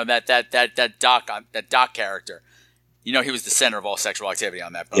don't know, you know, that Doc character. You know, he was the center of all sexual activity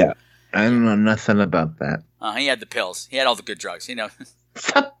on that boat. Yeah. I don't know nothing about that. He had the pills. He had all the good drugs, you know.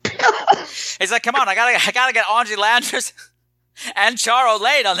 The pills. He's like, come on, I gotta get Angie Landris and Charo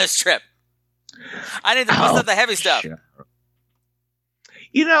laid on this trip. I need to bust up the heavy stuff. Sure.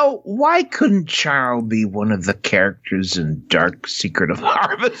 You know, why couldn't Charo be one of the characters in Dark Secret of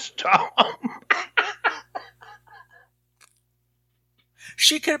Harvest Home?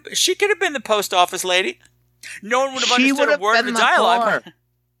 She could have been the post office lady. No one would have understood a word of the been dialogue. the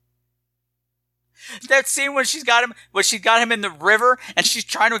That scene when she got him in the river, and she's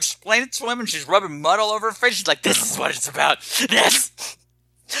trying to explain it to him, and she's rubbing mud all over her face. She's like, "This is what it's about. This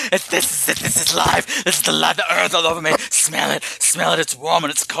is life. This is the earth all over me. Smell it. It's warm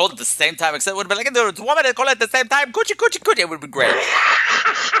and it's cold at the same time. Except it would be like, it's warm and it's cold at the same time. Coochie. It would be great."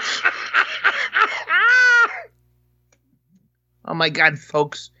 Oh my God,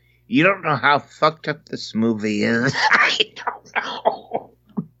 folks. You don't know how fucked up this movie is. I don't know.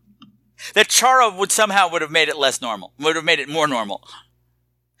 That Charo would have made it less normal. Would have made it more normal.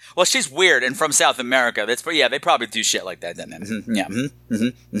 Well, she's weird and from South America. They probably do shit like that, don't they? Yeah.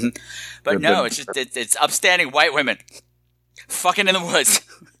 But no, it's just it's upstanding white women fucking in the woods.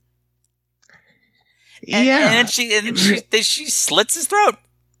 And then she slits his throat.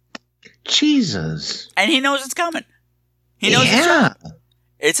 Jesus. And he knows it's coming. He knows it's coming.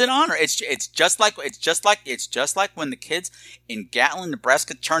 It's an honor. It's just like when the kids in Gatlin,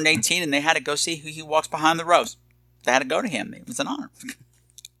 Nebraska turned 18 and they had to go see who he walks behind the rows. They had to go to him. It was an honor.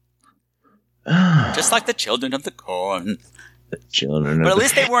 Just like the children of the corn. But at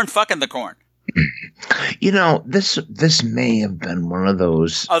least they weren't fucking the corn. You know, this may have been one of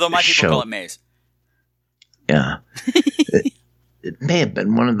those. Although my people call it maize. Yeah. It may have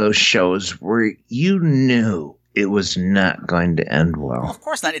been one of those shows where you knew it was not going to end well. Of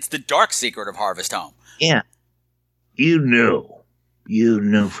course not. It's the dark secret of Harvest Home. Yeah. You knew. You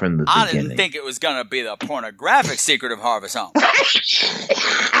knew from the beginning. I didn't think it was going to be the pornographic secret of Harvest Home.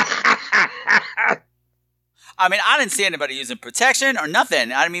 I mean, I didn't see anybody using protection or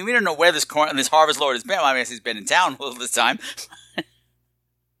nothing. I mean, we don't know where this Harvest Lord has been. Well, I guess he's been in town all this time.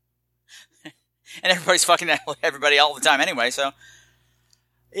 And everybody's fucking everybody all the time anyway, so.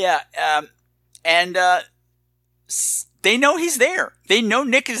 Yeah, they know he's there. They know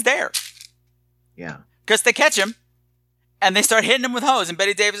Nick is there. Yeah. Because they catch him, and they start hitting him with hose, and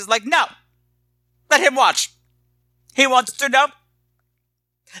Betty Davis is like, no! Let him watch! He wants to know!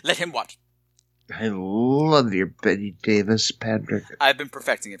 Let him watch. I love your Betty Davis, Patrick. I've been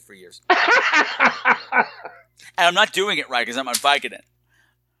perfecting it for years. And I'm not doing it right because I'm on Vicodin.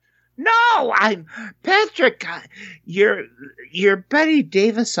 No, I'm Patrick. Your Betty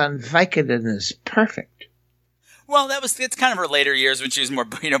Davis on Vicodin is perfect. Well, it's kind of her later years when she was more,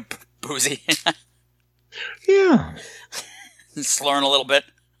 boozy. Yeah. Slurring a little bit.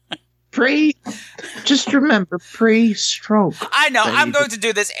 Just remember, pre-stroke. I know, Betty I'm going to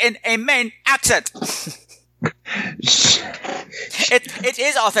do this in a Maine accent. It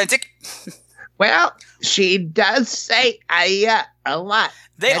is authentic. Well, she does say "aya" a lot.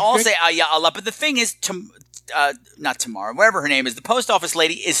 They all say "aya" a lot, but the thing is, not tomorrow, whatever her name is, the post office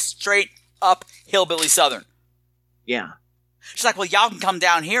lady is straight up hillbilly Southern. Yeah. She's like, well, y'all can come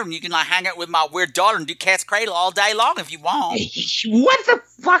down here and you can hang out with my weird daughter and do cat's cradle all day long if you want. What the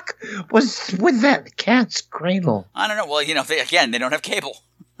fuck was with that cat's cradle? I don't know. Well, they don't have cable.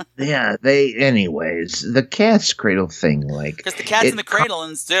 Yeah, anyways, the cat's cradle thing, like... Because the cat's in the cradle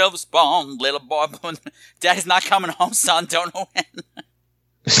and still spawn, little boy. Daddy's not coming home, son. Don't know when.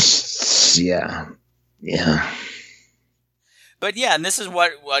 Yeah. But yeah, and this is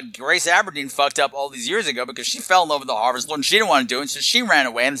what Grace Aberdeen fucked up all these years ago because she fell in love with the Harvest Lord and she didn't want to do it, so she ran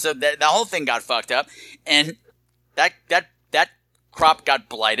away, and so the whole thing got fucked up, and that crop got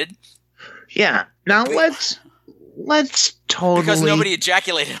blighted. Yeah. Now let's totally... Because nobody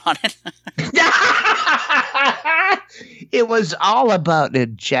ejaculated on it. It was all about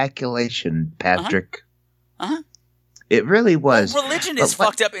ejaculation, Patrick. Uh-huh. It really was. Well, religion is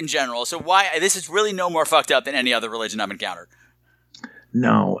fucked up in general, so this is really no more fucked up than any other religion I've encountered.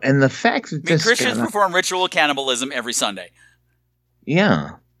 No, and the fact that Christians perform ritual cannibalism every Sunday.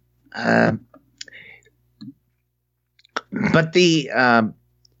 Yeah. But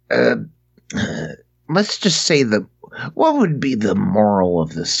let's just say what would be the moral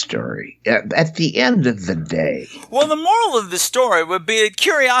of the story at the end of the day? Well, the moral of the story would be that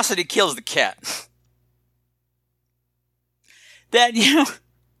curiosity kills the cat. That,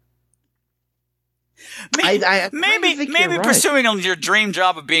 maybe pursuing your dream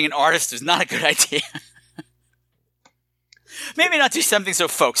job of being an artist is not a good idea. Maybe not do something so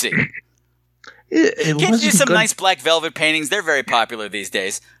folksy. Can't you do some nice black velvet paintings? They're very popular these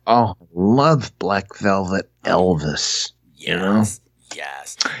days. Oh, love black velvet Elvis. Yes.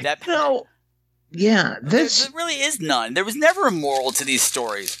 There really is none. There was never a moral to these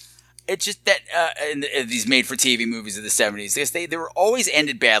stories. It's just that in these made-for-TV movies of the 70s, they were always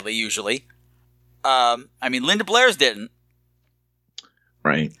ended badly, usually. Linda Blair's didn't.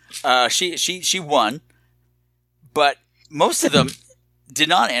 Right. She won, but most of them did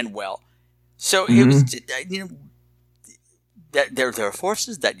not end well. So it was, that there are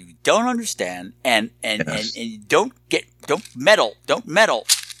forces that you don't understand, and you don't meddle,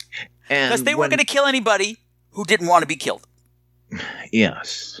 because they weren't going to kill anybody who didn't want to be killed.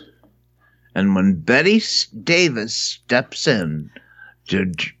 Yes. And when Betty Davis steps in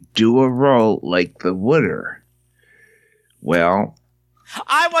to do a role like the Wooder, well...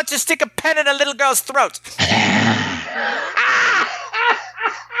 I want to stick a pen in a little girl's throat.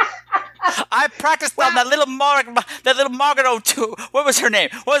 I practiced on that little Margaret O'Toole. What was her name?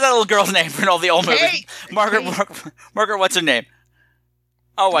 What was that little girl's name in all the old movies? Margaret, what's her name?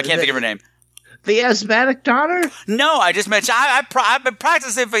 Oh, I can't think of her name. The asthmatic daughter? No, I just mentioned, I've been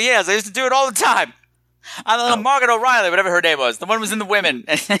practicing for years. I used to do it all the time. Margaret O'Reilly, whatever her name was. The one who was in The Women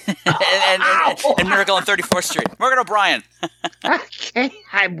and Miracle on 34th Street. Margaret O'Brien. Okay,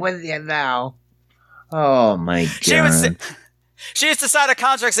 I'm with you now. Oh, my God. She used to sign her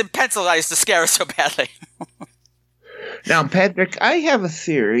contracts in pencil. I used to scare her so badly. Now, Patrick, I have a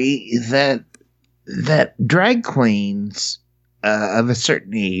theory that drag queens of a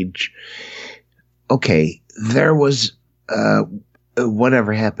certain age... Okay, there was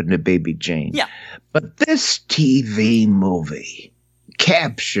whatever happened to Baby Jane. Yeah. But this TV movie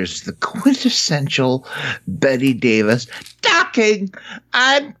captures the quintessential Betty Davis talking.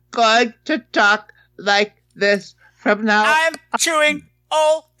 I'm going to talk like this from now. I'm chewing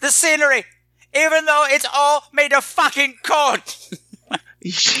all the scenery, even though it's all made of fucking corn.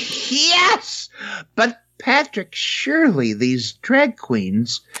 Yes! But, Patrick, surely these drag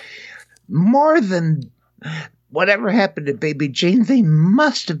queens... More than whatever happened to Baby Jane, they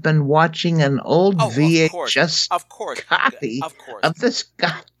must have been watching an old VHS copy of this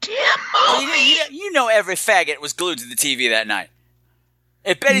goddamn movie. You know every faggot was glued to the TV that night.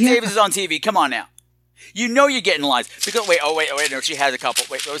 If Betty Davis is on TV, come on now. You know you're getting lines. Because, wait, no, she has a couple.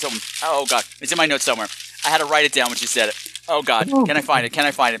 Wait, there was one. Oh, God. It's in my notes somewhere. I had to write it down when she said it. Oh, God. Can I find it?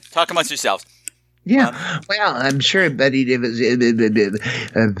 Talk amongst yourselves. Yeah, well, I'm sure Betty Davis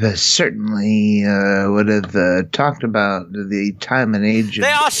certainly would have talked about the time and age.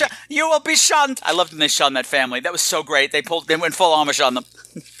 They are you will be shunned. I loved when they shunned that family. That was so great. They went full Amish on them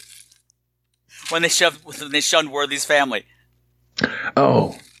when they shunned Worthy's family.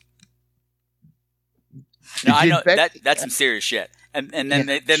 Oh, no, I know that's some serious shit. And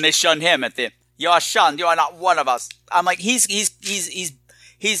then they shunned him at the. You are shunned. You are not one of us. I'm like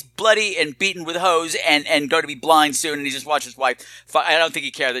He's bloody and beaten with hose and going to be blind soon, and he just watched his wife. I don't think he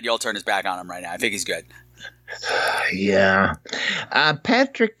cared that y'all turned his back on him right now. I think he's good. Yeah.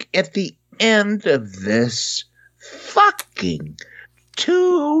 Patrick, at the end of this fucking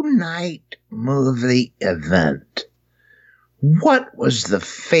 2-night movie event, what was the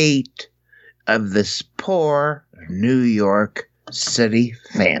fate of this poor New York City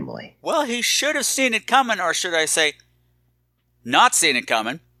family? Well, he should have seen it coming, or should I say... not seeing it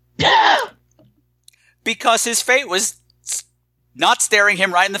coming, because his fate was not staring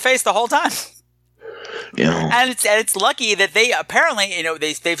him right in the face the whole time. Yeah. And it's lucky that they apparently,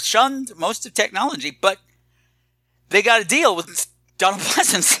 they've shunned most of technology, but they got a deal with Donald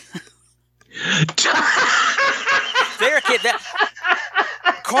Pleasance.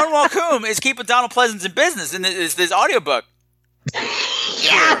 Cornwall Coombe is keeping Donald Pleasance in business in this audiobook.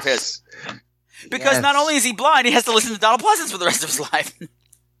 Yes. Because not only is he blind, he has to listen to Donald Pleasance for the rest of his life.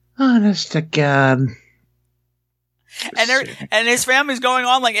 Honest to God. And his family's going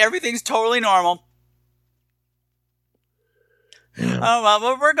on like everything's totally normal. Yeah. Oh,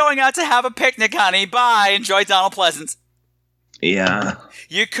 well, we're going out to have a picnic, honey. Bye. Enjoy Donald Pleasance. Yeah.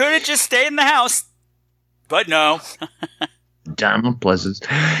 You could have just stayed in the house. But no. Donald Pleasance.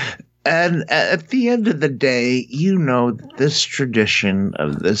 And at the end of the day, this tradition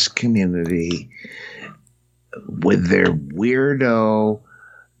of this community with their weirdo,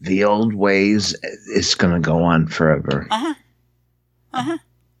 the old ways, is going to go on forever. Uh-huh. Uh-huh.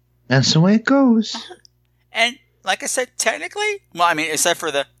 That's the way it goes. Uh-huh. And like I said, technically, well, I mean, except for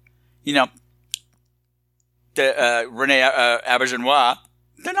the Rene Aubergenois,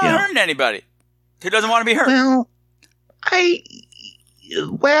 they're not hurting anybody. Who doesn't want to be hurt?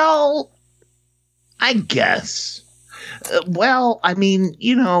 I guess. I mean,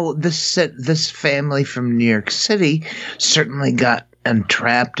 this family from New York City certainly got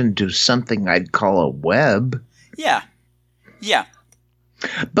entrapped into something I'd call a web. Yeah. Yeah.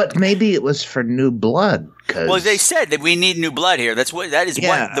 But maybe it was for new blood. Well, they said that we need new blood here. That is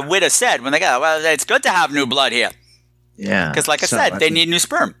what the widow said when they got. Well, it's good to have new blood here. Yeah. Because, like I said, they need new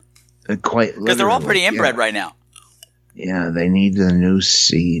sperm. Quite literally. Because they're all pretty inbred right now. Yeah, they need a new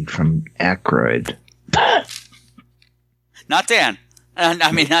seed from Aykroyd. Not Dan.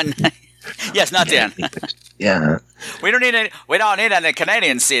 Yes, not Dan. Yeah. We don't need any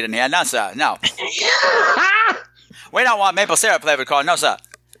Canadian seed in here. No, sir. No. We don't want maple syrup flavored corn. No, sir.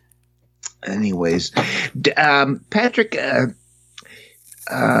 Anyways, Patrick,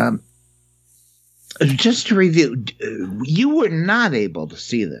 just to review, you were not able to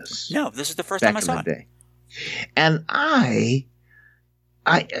see this. No, this is the first time I saw it. Day. And I,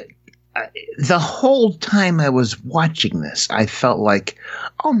 the whole time I was watching this, I felt like,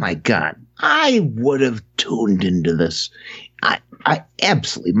 oh my God, I would have tuned into this. I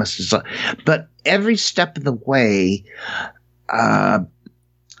absolutely must have saw. But every step of the way,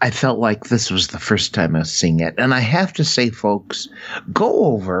 I felt like this was the first time I was seeing it. And I have to say, folks, go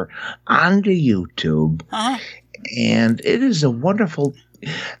over onto YouTube, and it is a wonderful...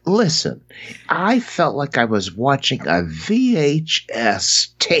 Listen, I felt like I was watching a VHS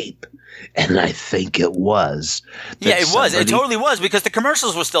tape, and I think it was. Yeah, it was. It totally was, because the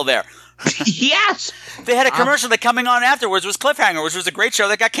commercials were still there. Yes! They had a commercial that coming on afterwards was Cliffhanger, which was a great show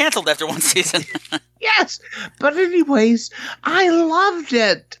that got canceled after one season. Yes! But anyways, I loved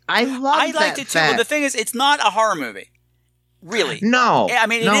it. I liked it too, but the thing is, it's not a horror movie. Really. No. I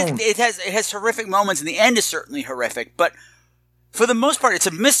mean, no. It has horrific moments, and the end is certainly horrific, but for the most part, it's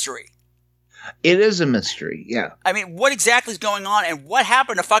a mystery. It is a mystery, yeah. I mean, what exactly is going on, and what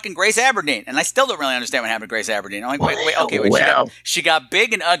happened to fucking Grace Aberdeen? And I still don't really understand what happened to Grace Aberdeen. I'm like, wait. She got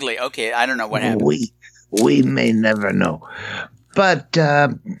big and ugly. Okay, I don't know what happened. We may never know. But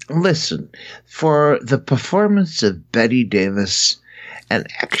listen, for the performance of Bette Davis, and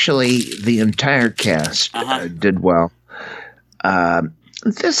actually the entire cast did well.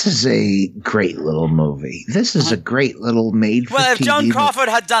 This is a great little movie. This is a great little made for TV. Well, if Joan Crawford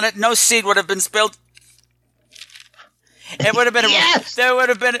had done it, no seed would have been spilled. It would have been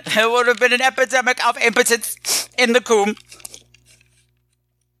there would have been an epidemic of impotence in the Coombe.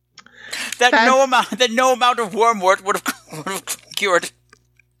 That no amount of wormwood would have cured.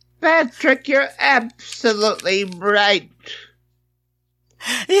 Patrick, you're absolutely right.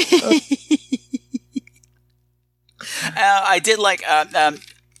 I did like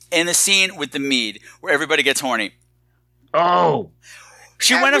in the scene with the mead where everybody gets horny. Oh,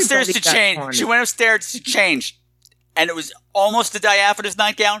 she went upstairs to change. Horny. She went upstairs to change, and it was almost a diaphanous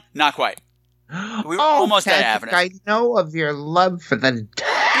nightgown. Not quite. We were almost Patrick, diaphanous. I know of your love for the.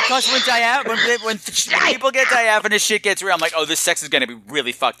 Because when people get diaphanous, shit gets real. I'm like, oh, this sex is going to be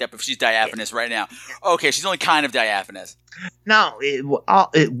really fucked up if she's diaphanous right now. Okay, she's only kind of diaphanous. No,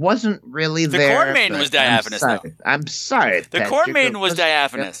 it wasn't really the there. The corn maiden was diaphanous, though. I'm sorry, The corn maiden was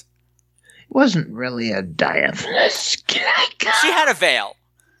diaphanous. It wasn't really a diaphanous. She had a veil.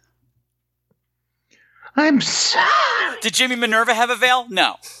 I'm sorry. Did Jimmy Minerva have a veil?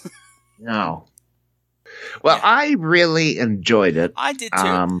 No. No. Well, yeah. I really enjoyed it. I did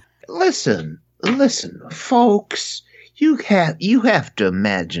too. Listen, folks. you have to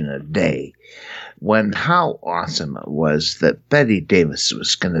imagine a day when how awesome it was that Betty Davis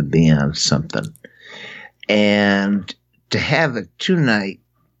was going to be on something, and to have a 2-night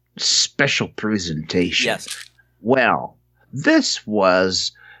special presentation. Yes. Well, this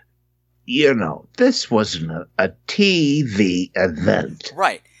was, this wasn't a TV event.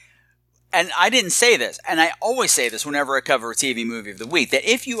 Right. And I didn't say this, and I always say this whenever I cover a TV movie of the week, that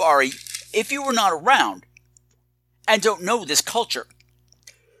if you were not around and don't know this culture,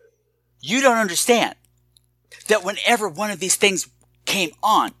 you don't understand that whenever one of these things came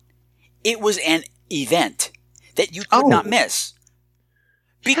on, it was an event that you could not miss.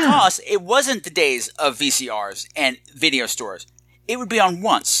 Because it wasn't the days of VCRs and video stores. It would be on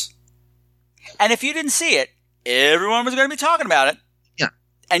once. And if you didn't see it, everyone was going to be talking about it. Yeah.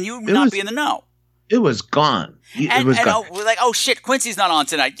 And you would not be in the know. It was gone. It was gone. We're like, oh shit, Quincy's not on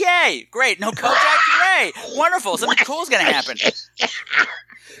tonight. Yay! Great. No Kojak, yay! Wonderful. Something cool is going to happen.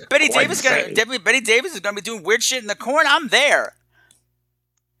 Betty Davis is going to be doing weird shit in the corn. I'm there.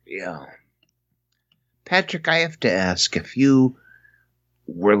 Yeah. Patrick, I have to ask if you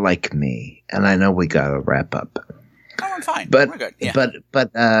were like me, and I know we got to wrap up. Oh, I'm fine. But, we're good. Yeah.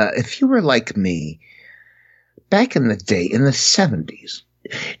 But if you were like me, back in the day, in the 70s,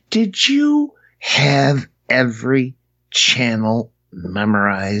 did you have every channel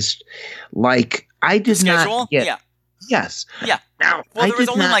memorized? Like, I did not get... Yeah. Yes. Yeah. Now, well, there was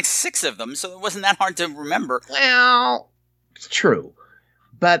only like 6 of them, so it wasn't that hard to remember. Well, it's true.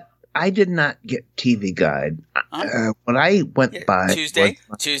 But I did not get TV Guide. When I went by...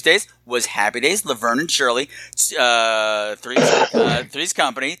 Tuesdays was Happy Days, Laverne and Shirley, Three's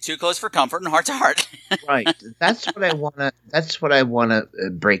Company, Too Close for Comfort, and Heart to Heart. Right. That's what I want to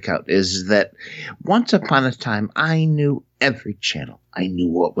break out, is that once upon a time, I knew every channel. I knew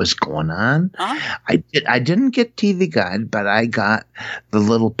what was going on. Uh-huh. I didn't get TV Guide, but I got the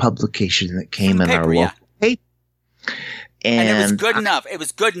little publication that came in our local paper. And it was good enough. It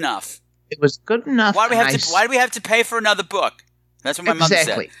was good enough. It was good enough. Why do we have to pay for another book? That's what my mother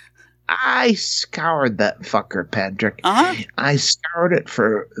said. I scoured that fucker, Patrick. Uh-huh. I scoured it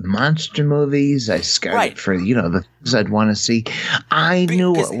for monster movies. I scoured it for, the things I'd want to see. I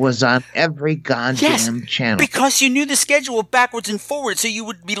knew it was on every goddamn channel. Because you knew the schedule backwards and forwards, so you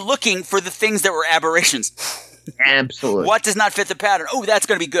would be looking for the things that were aberrations. Absolutely. What does not fit the pattern? Oh, that's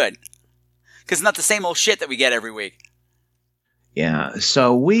going to be good. Because it's not the same old shit that we get every week. Yeah,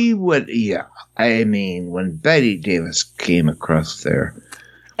 so we would, I mean, when Betty Davis came across there.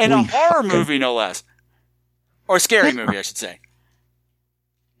 And a horror movie, no less. Or a scary movie, I should say.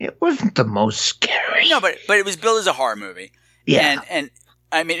 It wasn't the most scary. No, but it was billed as a horror movie. Yeah. And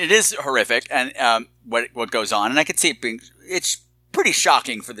I mean, it is horrific, and what goes on, and I could see it being, it's pretty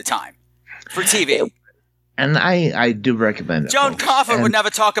shocking for the time, for TV. And I do recommend it. Joan Coffin would never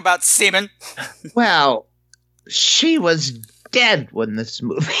talk about semen. Well, she was dead when this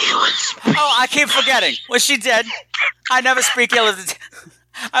movie was made. Oh, I keep forgetting. Was she dead? I never speak ill of the dead.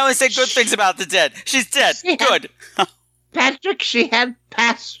 I only say good things about the dead. She's dead. Good. Patrick, she had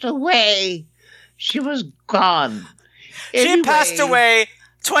passed away. She was gone. She passed away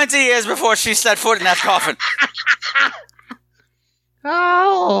 20 years before she set foot in that coffin.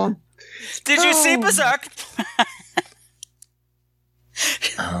 Oh. Did you see Berserk?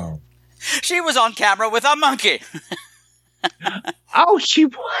 Oh. She was on camera with a monkey. Oh, she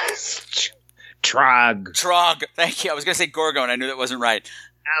was. Trog. Thank you. I was going to say Gorgo, and I knew that wasn't right.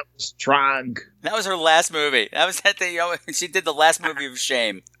 That was Trog. That was her last movie. That was she did the last movie of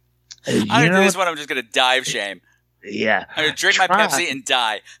shame. I'm going to do this one. I'm just going to die of shame. Yeah. I'm going to drink my Pepsi and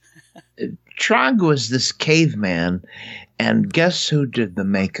die. Trog was this caveman, and guess who did the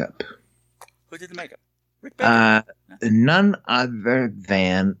makeup? Who did the makeup? Rick Baker. None other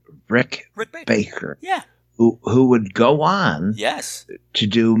than Rick Baker. Yeah. Who would go on to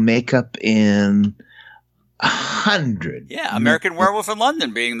do makeup in 100. Yeah, American Werewolf in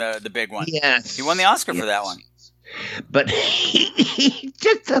London being the big one. Yes. He won the Oscar for that one. But he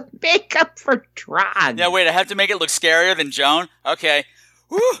did the makeup for Trog. Yeah, wait, I have to make it look scarier than Joan? Okay.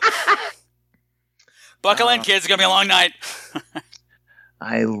 Woo! Buckle in, kids. It's going to be a long night.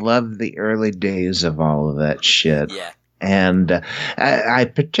 I love the early days of all of that shit. Yeah. And I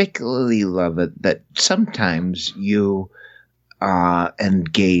particularly love it that sometimes you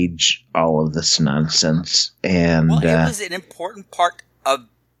engage all of this nonsense. And well, it was an important part of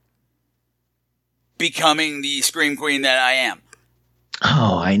becoming the Scream Queen that I am.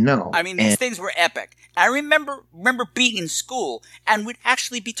 Oh, I know. I mean, these things were epic. I remember being in school, and we'd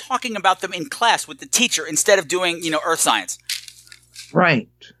actually be talking about them in class with the teacher instead of doing, earth science. Right.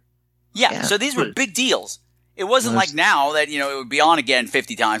 Yeah, so these were big deals. It wasn't like now that, it would be on again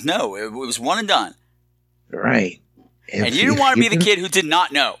 50 times. No, it was one and done. Right. And you didn't want to be the kid who did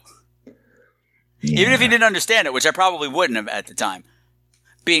not know. Yeah. Even if you didn't understand it, which I probably wouldn't have at the time,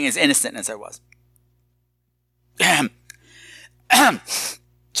 being as innocent as I was.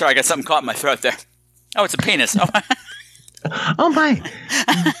 Sorry, I got something caught in my throat there. Oh, it's a penis. Oh, my.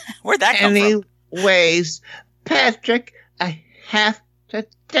 Where'd that come from? Anyways, Patrick, I have to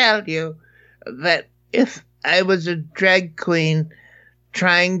tell you that if I was a drag queen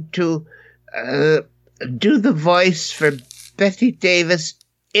trying to do the voice for Betty Davis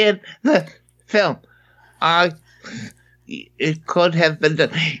in the film, it could have been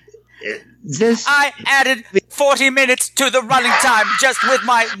done. I added 40 minutes to the running time just with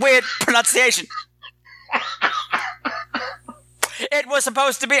my weird pronunciation. It was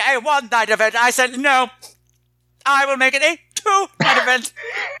supposed to be a one-night event. I said, no, I will make it a two-night event.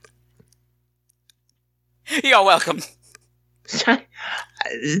 You're welcome.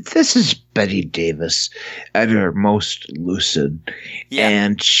 This is Betty Davis at her most lucid,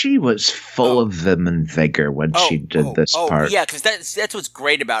 and she was full of vim and vigor when she did this part. Yeah, because that's what's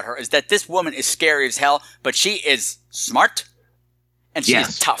great about her, is that this woman is scary as hell, but she is smart, and she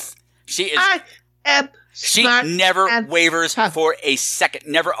is tough. She is. I am She smart never and wavers tough. for a second,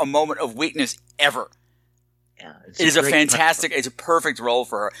 never a moment of weakness ever. Yeah, It is a fantastic, it's a perfect role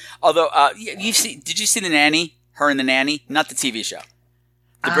for her. Although, did you see The Nanny? Her and The Nanny? Not the TV show.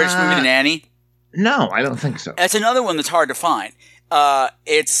 The British movie The Nanny? No, I don't think so. That's another one that's hard to find.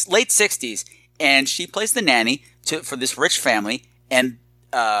 It's late 60s, and she plays the nanny for this rich family, and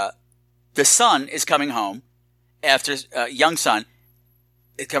the son is coming home after, young son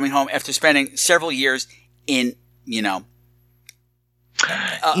is coming home after spending several years in, one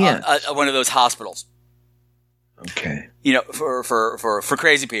of those hospitals. Okay. For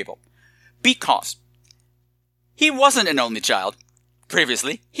crazy people. Because he wasn't an only child.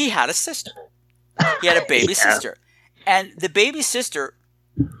 Previously, he had a sister. He had a baby sister. And the baby sister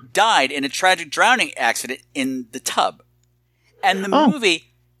died in a tragic drowning accident in the tub. And the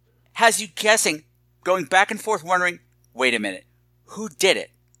movie has you guessing, going back and forth, wondering, wait a minute, who did it?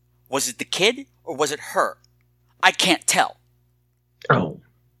 Was it the kid or was it her? I can't tell. Oh.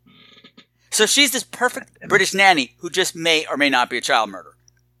 So she's this perfect British nanny who just may or may not be a child murderer.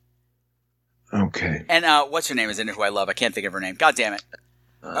 Okay. And what's her name is in it who I love? I can't think of her name. God damn it.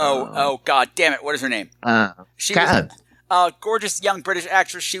 God damn it. What is her name? She was a gorgeous young British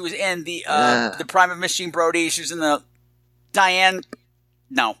actress. She was in the Prime of Miss Jean Brodie. She was in the Diane.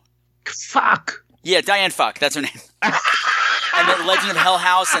 No. Fuck. Yeah, Diane Fuck. That's her name. And the Legend of Hell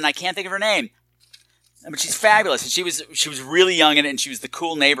House, and I can't think of her name. But she's fabulous. And she was really young in it, and she was the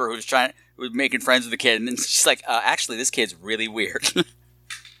cool neighbor who was making friends with the kid. And then she's like, actually, this kid's really weird.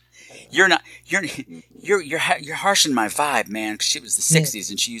 You're harshing my vibe, man. 'Cause it was the 60s,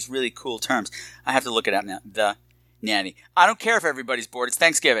 and she used really cool terms. I have to look it up now. The Nanny. I don't care if everybody's bored. It's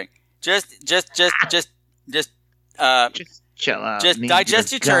Thanksgiving. Just chill out. Just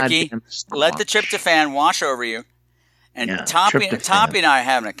digest your turkey. Let the tryptophan wash over you. And Toppie and I are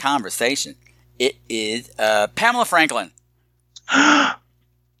having a conversation. It is Pamela Franklin.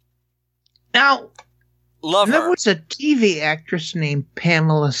 Now, love her. There was a TV actress named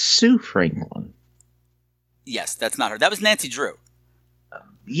Pamela Sue Franklin. Yes, that's not her. That was Nancy Drew.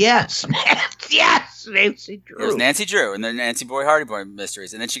 Yes. Yes, Nancy Drew. It was Nancy Drew and the Nancy Boy Hardy Boy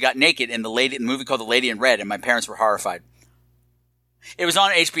Mysteries. And then she got naked in the movie called The Lady in Red, and my parents were horrified. It was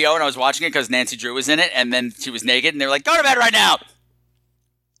on HBO, and I was watching it because Nancy Drew was in it, and then she was naked, and they were like, go to bed right now!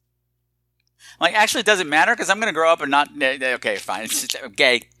 I'm like, actually, it doesn't matter, because I'm going to grow up and not... Okay, fine. It's just a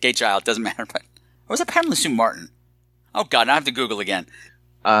gay child. Doesn't matter. But or was it Pamela Sue Martin? Oh, God, I have to Google again.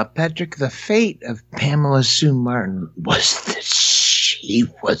 Patrick, the fate of Pamela Sue Martin was that she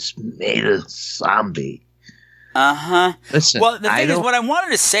was made a zombie. Uh-huh. Listen, well, the thing is, what I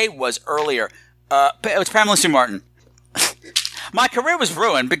wanted to say was earlier, it was Pamela Sue Martin. My career was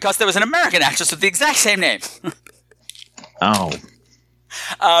ruined because there was an American actress with the exact same name. Oh.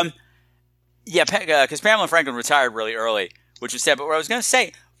 Yeah, because Pamela Franklin retired really early, which was sad. But what I was going to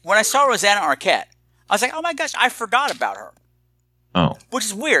say, when I saw Rosanna Arquette, I was like, oh my gosh, I forgot about her. Oh. Which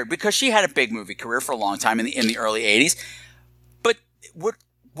is weird because she had a big movie career for a long time in the early 80s. But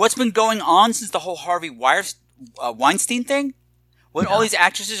what's been going on since the whole Harvey Weinstein thing? When all these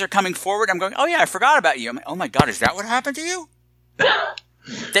actresses are coming forward, I'm going, oh yeah, I forgot about you. I'm like, oh my God, is that what happened to you?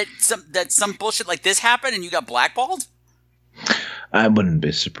 that some bullshit like this happened and you got blackballed? I wouldn't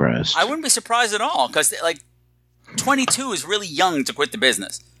be surprised. I wouldn't be surprised at all because 22 is really young to quit the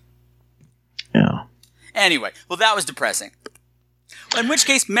business. Yeah. Anyway, well, that was depressing. In which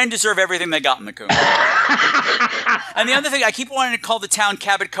case, men deserve everything they got in the coon. And the other thing, I keep wanting to call the town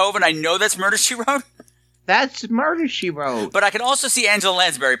Cabot Cove, and I know that's Murder, She Wrote. That's Murder, She Wrote. But I can also see Angela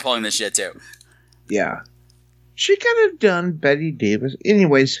Lansbury pulling this shit, too. Yeah. She could have done Betty Davis.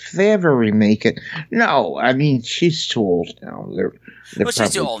 Anyways, if they ever remake it. No, I mean, she's too old now. Well,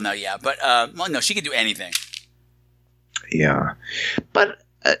 she's too old now, yeah. But, no, she could do anything. Yeah. But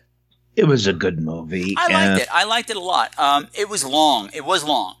it was a good movie. I liked it. I liked it a lot. It was long.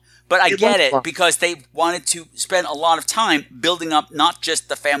 But I get it because they wanted to spend a lot of time building up not just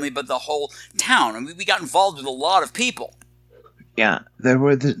the family, but the whole town. I mean, we got involved with a lot of people. Yeah, there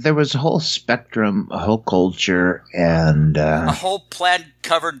was a whole spectrum, a whole culture, and a whole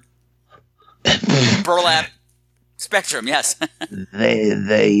plaid-covered burlap spectrum. Yes,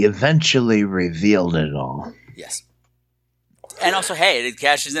 they eventually revealed it all. Yes, and also, hey, it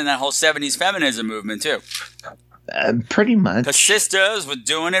cashes in that whole '70s feminism movement too. Pretty much, because sisters were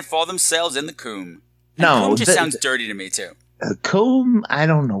doing it for themselves in the coom. And no, coom just sounds dirty to me too. Coom, I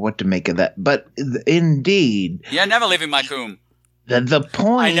don't know what to make of that, but indeed, you're never leaving my coom. The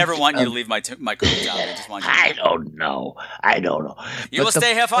point. I never want you to leave my coom down. I just want you. I don't know. You will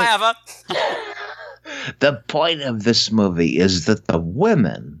stay here forever. The point of this movie is that the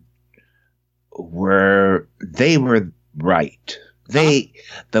women were right. The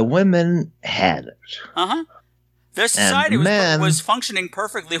women had it. Their society was functioning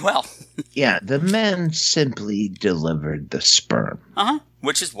perfectly well. Yeah, the men simply delivered the sperm.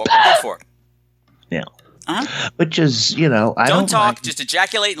 Which is what we're good for. Yeah. Which is, I don't talk, just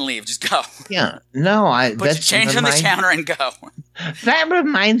ejaculate and leave. Just go. Yeah. No, put your change on the counter and go. That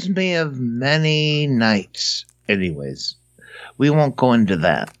reminds me of many nights. Anyways, we won't go into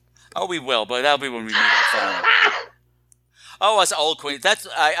that. Oh, we will, but that'll be when we meet up finally. Oh, us old queen. That's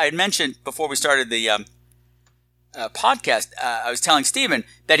I mentioned before we started the podcast. I was telling Steven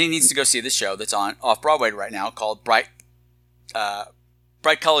that he needs to go see the show that's on off Broadway right now called Bright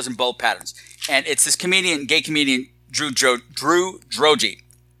Colors and Bold Patterns. And it's this gay comedian, Drew Droege,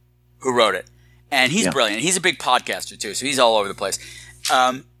 who wrote it. And he's brilliant. He's a big podcaster, too, so he's all over the place.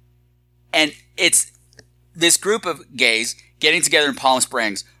 And it's this group of gays getting together in Palm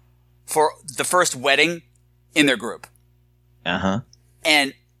Springs for the first wedding in their group.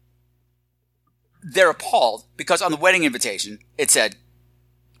 And they're appalled because on the wedding invitation, it said,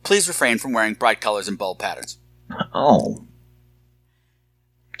 please refrain from wearing bright colors and bold patterns. Oh.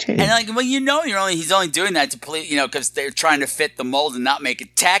 And he's only doing that to please, because they're trying to fit the mold and not make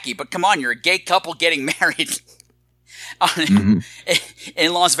it tacky. But come on, you're a gay couple getting married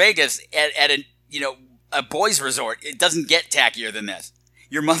in Las Vegas at a boys' resort. It doesn't get tackier than this.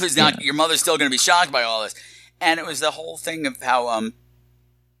 Your mother's still going to be shocked by all this. And it was the whole thing of how,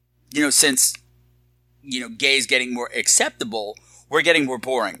 since gays getting more acceptable, we're getting more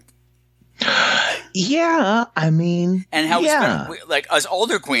boring. Yeah, I mean, and how we us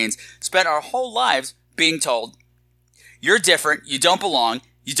older queens spent our whole lives being told, "You're different. You don't belong.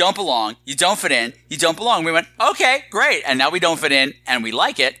 You don't belong. You don't fit in. You don't belong." We went, "Okay, great," and now we don't fit in, and we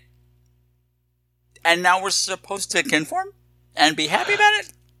like it, and now we're supposed to conform and be happy about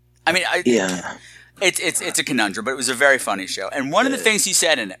it. I mean, it's a conundrum, but it was a very funny show, and one of the things he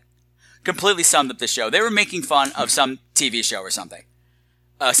said in it completely summed up the show. They were making fun of some TV show or something.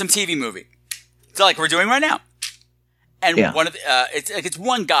 Some TV movie. It's like we're doing right now. And one of the, it's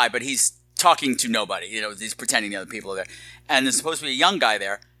one guy, but he's talking to nobody. He's pretending the other people are there. And there's supposed to be a young guy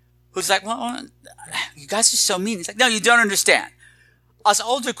there who's like, well, you guys are so mean. He's like, no, you don't understand. Us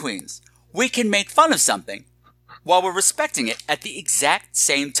older queens, we can make fun of something while we're respecting it at the exact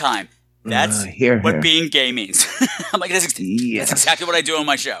same time. That's what being gay means. I'm like, that's exactly what I do on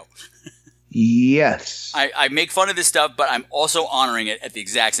my show. Yes. I make fun of this stuff, but I'm also honoring it at the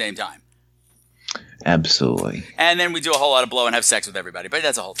exact same time. Absolutely. And then we do a whole lot of blow and have sex with everybody, but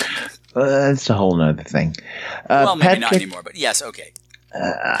that's a whole thing. That's a whole other thing. Well, maybe not anymore, but yes, okay.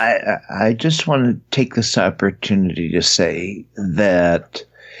 I just want to take this opportunity to say that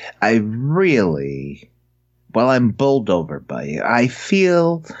I really, while I'm bowled over by you, I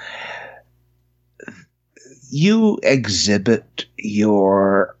feel you exhibit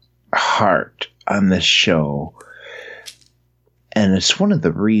your heart on this show, and it's one of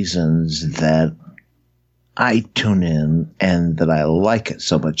the reasons that I tune in and that I like it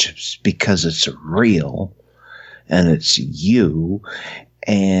so much, because it's real and it's you.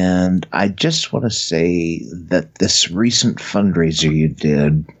 And I just want to say that this recent fundraiser you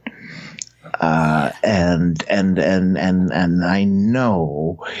did, and I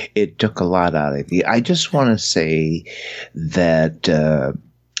know it took a lot out of you. I just want to say that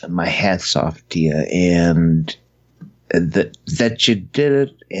my hat's off to you, and that you did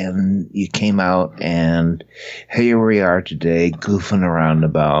it and you came out, and here we are today goofing around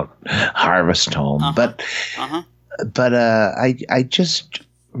about Harvest Home. But I just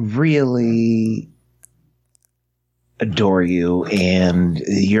really adore you, and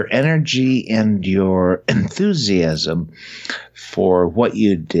your energy and your enthusiasm for what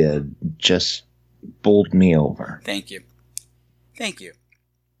you did just bowled me over. Thank you.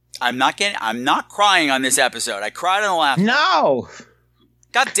 I'm not crying on this episode. I cried on the last one. No!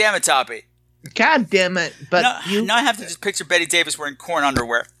 God damn it, Toppie. God damn it. But now I have to just picture Betty Davis wearing corn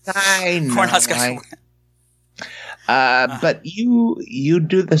underwear. I know. Cornhusker. But you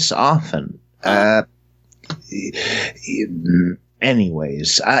do this often.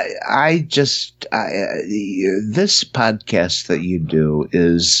 Anyways, this podcast that you do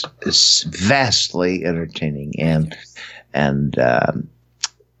is vastly entertaining, and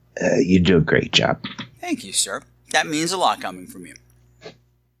you do a great job. Thank you, sir. That means a lot coming from you.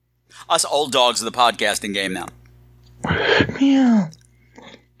 Us old dogs of the podcasting game now. Yeah.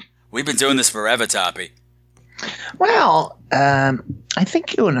 We've been doing this forever, Toppie. Well, I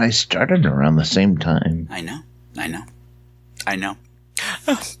think you and I started around the same time. I know.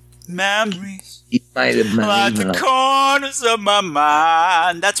 Memories. You might have like the corners of my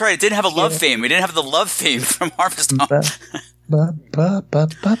mind. That's right. It didn't have a love theme. We didn't have the love theme from Harvest Home.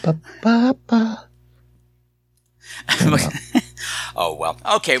 Oh well.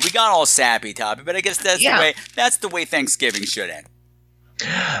 Okay, we got all sappy, Toppie, but I guess that's the way Thanksgiving should end.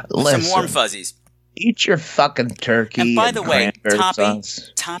 Listen, some warm fuzzies. Eat your fucking turkey. And by the way,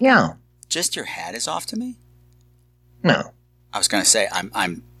 Toppie, yeah, just your hat is off to me. No, I was gonna say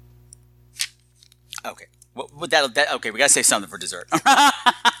I'm okay. Okay, we gotta say something for dessert.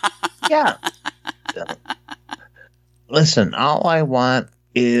 Yeah. Listen, all I want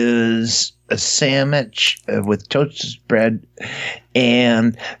is a sandwich with toasted bread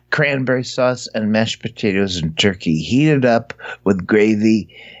and cranberry sauce and mashed potatoes and turkey heated up with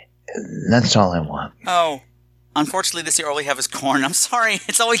gravy. That's all I want. Oh, unfortunately, this year all we have is corn. I'm sorry.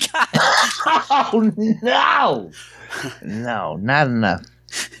 It's all we got. Oh, no. No, not enough.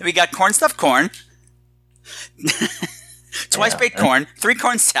 We got corn stuffed corn, twice baked corn,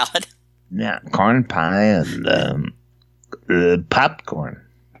 3-corn salad. Yeah, corn pie and popcorn.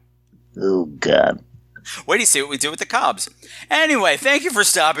 Oh, God. Wait till you see what we do with the cobs. Anyway, thank you for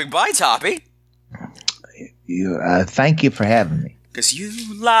stopping by, Toppie. Thank you for having me. Because you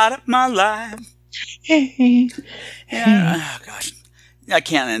light up my life. Oh, gosh. I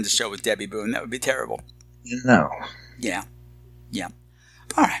can't end the show with Debbie Boone. That would be terrible. No. Yeah.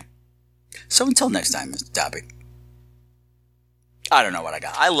 All right. So until next time, Mr. Toppie. I don't know what I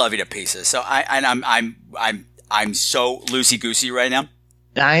got. I love you to pieces. So I'm so loosey goosey right now.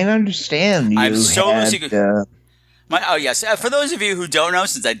 I understand. I'm so loosey-goosey. Oh, yes. For those of you who don't know,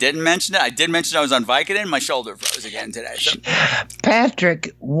 since I didn't mention it, I did mention I was on Vicodin. My shoulder froze again today. So.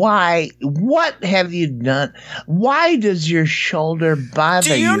 Patrick, why? What have you done? Why does your shoulder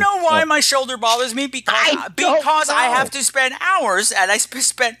bother you? Do you know why my shoulder bothers me? Because I have to spend hours, and I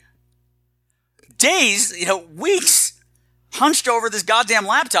spent days, weeks, hunched over this goddamn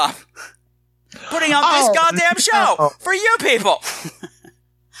laptop, putting out this goddamn show for you people.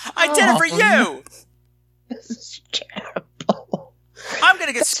 I did it for you. This is terrible. I'm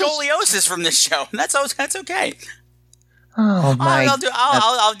gonna get scoliosis from this show, and that's okay. Oh my! I'll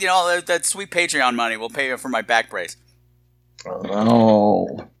that sweet Patreon money will pay for my back brace.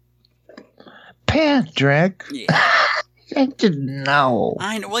 Oh, Patrick. Yeah. I didn't know.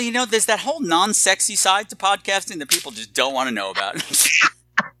 I know. Well, there's that whole non-sexy side to podcasting that people just don't want to know about.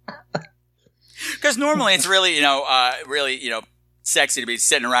 Because normally it's really, sexy to be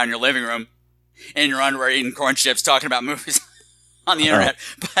sitting around your living room in your underwear eating corn chips talking about movies on the internet.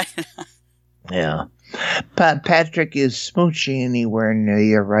 Yeah. Patrick, is Smoochie anywhere near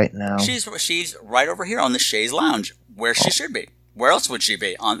you right now? She's right over here on the Shays Lounge, where she should be. Where else would she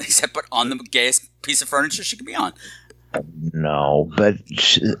be? Except on the gayest piece of furniture she could be on. No, but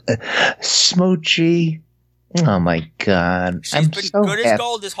Smoochie, oh my God. She's been so good as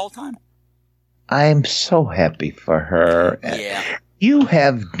gold this whole time. I'm so happy for her. Yeah. You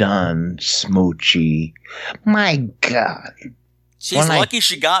have done, Smoochie. My God. She's lucky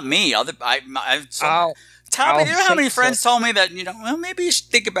she got me. Toppie, you know how many friends told me that, maybe you should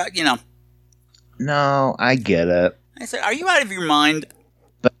think about, No, I get it. I said, are you out of your mind?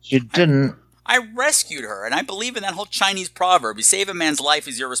 But you didn't. I rescued her, and I believe in that whole Chinese proverb. You save a man's life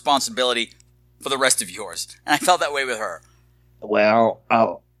is your responsibility for the rest of yours. And I felt that way with her. Well,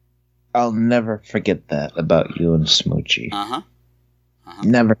 I'll never forget that about you and Smoochie. Uh-huh.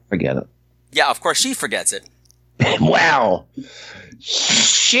 Never forget it. Yeah, of course she forgets it. Well,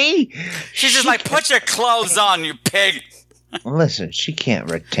 she's just like, put your clothes on, you pig. Listen, she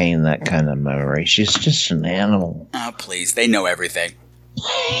can't retain that kind of memory. She's just an animal. Oh, please. They know everything.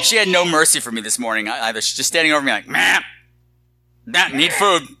 She had no mercy for me this morning either. She's just standing over me like, meh, need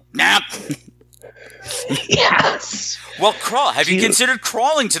food. Nah. Yes. Well, crawl. Have you considered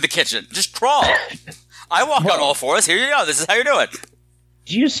crawling to the kitchen? Just crawl. I walk on all fours. Here you go. This is how you do it.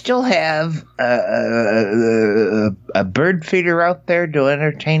 Do you still have a bird feeder out there to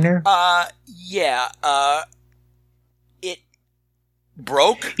entertain her? Yeah. It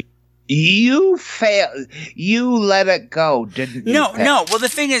broke. You failed. You let it go, didn't you? No. Well, the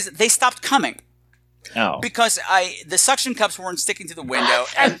thing is, they stopped coming. Oh. Because the suction cups weren't sticking to the window,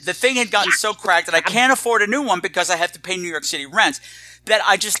 and the thing had gotten so cracked that I can't afford a new one because I have to pay New York City rent, that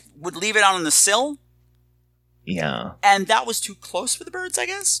I just would leave it out on the sill. Yeah. And that was too close for the birds, I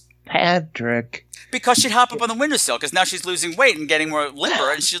guess. Patrick. Because she'd hop up on the windowsill, because now she's losing weight and getting more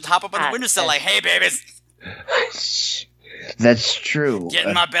limber, and she'd hop up on the windowsill like, hey, babies. That's true. Get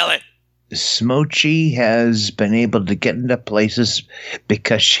in my belly. Smoochie has been able to get into places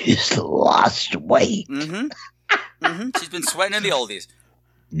because she's lost weight. She's been sweating in the oldies.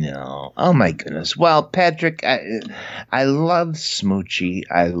 No. Oh, my goodness. Well, Patrick, I love Smoochie.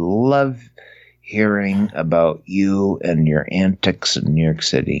 I love hearing about you and your antics in New York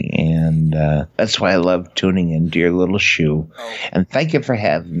City. And that's why I love tuning into your little shoe. Oh. And thank you for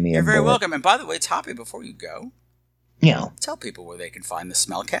having me. You're very welcome. And by the way, Toppie, before you go, tell people where they can find the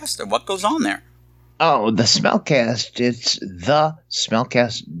Smellcast and what goes on there. Oh, the Smellcast. It's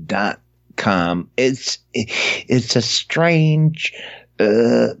thesmellcast.com. It's a strange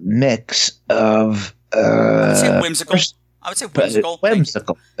mix of I would say whimsical.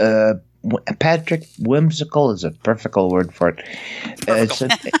 Whimsical. Patrick, whimsical is a perfect word for it. It's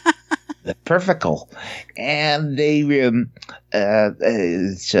perfectal, and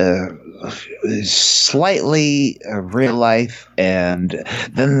it's slightly real life, and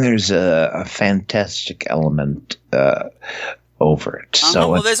then there's a fantastic element over it.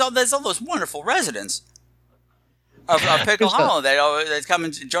 So well, there's all those wonderful residents of Pickle Hollow that come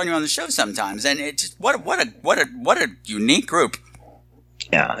and join you on the show sometimes, and it's just what a unique group.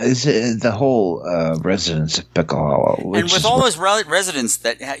 Yeah, it's the whole residents of Pickle Hollow. And with all those residents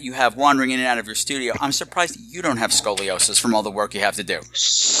that you have wandering in and out of your studio, I'm surprised you don't have scoliosis from all the work you have to do.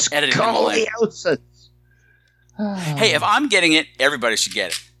 Scoliosis! Hey, if I'm getting it, everybody should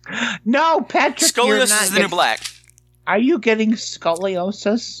get it. No, Patrick, scoliosis is the new black. Are you getting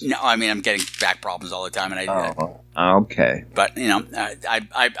scoliosis? No, I mean, I'm getting back problems all the time, and okay. But, you know,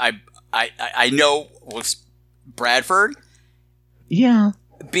 I know with Bradford... Yeah.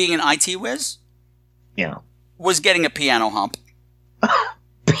 Being an IT whiz? Yeah. Was getting a piano hump. Piano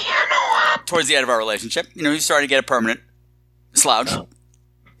hump? Towards the end of our relationship. You know, he started to get a permanent slouch.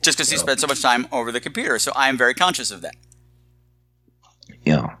 Just because he spent so much time over the computer. So I am very conscious of that.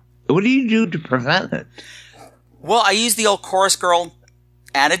 Yeah. What do you do to prevent it? Well, I use the old chorus girl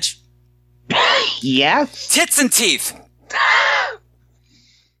adage. Yes? Tits and teeth.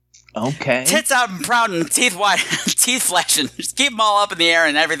 Okay. Tits out and proud and teeth white, teeth flashing. Just keep them all up in the air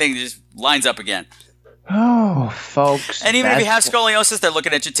and everything just lines up again. Oh, folks. And even if you have scoliosis, they're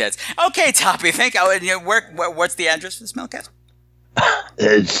looking at your tits. Okay, Toppie, what's the address for the Smellcast?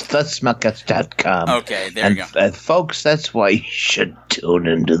 It's thesmellcast.com. Okay, there you go. Folks, that's why you should tune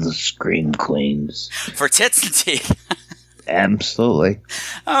into the Scream Queens. For tits and teeth. Absolutely.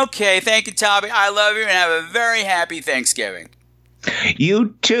 Okay, thank you, Toppie. I love you and have a very happy Thanksgiving.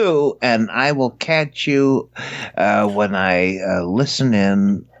 You too, and I will catch you when I listen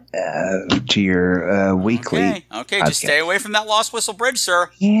in to your weekly. Okay, just stay away from that Lost Whistle Bridge,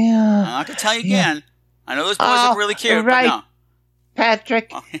 sir. Yeah. I'm not going to tell you again. I know those boys look really cute, right. but no.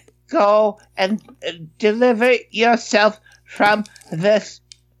 Patrick, go and deliver yourself from this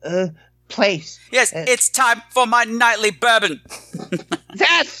place. Yes, it's time for my nightly bourbon.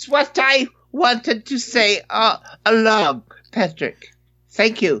 That's what I wanted to say along. Patrick,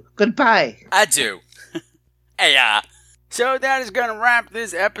 thank you. Goodbye. I do. Hey, So that is going to wrap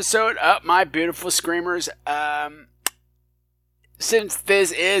this episode up, my beautiful screamers. Since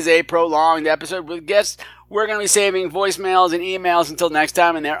this is a prolonged episode with guests, we're going to be saving voicemails and emails until next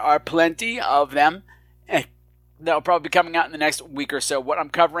time, and there are plenty of them. That'll probably be coming out in the next week or so. What I'm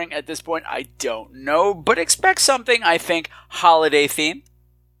covering at this point, I don't know, but expect something, I think, holiday themed.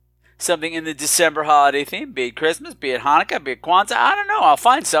 Something in the December holiday theme, be it Christmas, be it Hanukkah, be it Kwanzaa, I don't know. I'll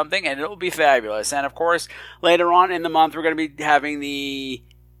find something and it'll be fabulous. And of course, later on in the month, we're going to be having the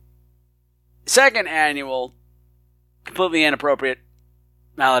second annual completely inappropriate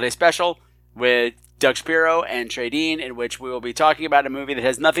holiday special with Doug Shapiro and Trey Dean, in which we will be talking about a movie that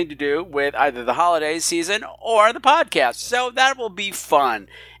has nothing to do with either the holiday season or the podcast. So that will be fun.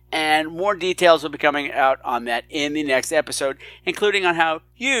 And more details will be coming out on that in the next episode, including on how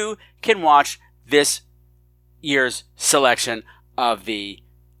you can watch this year's selection of the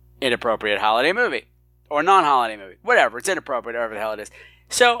inappropriate holiday movie. Or non-holiday movie. Whatever. It's inappropriate, whatever the hell it is.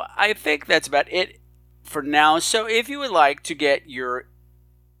 So I think that's about it for now. So if you would like to get your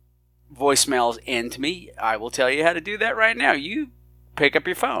voicemails into me, I will tell you how to do that right now. You pick up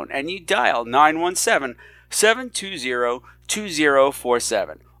your phone and you dial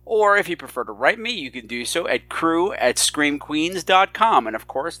 917-720-2047. Or if you prefer to write me, you can do so at crew@screamqueens.com. And of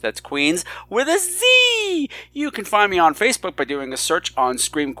course, that's Queens with a Z. You can find me on Facebook by doing a search on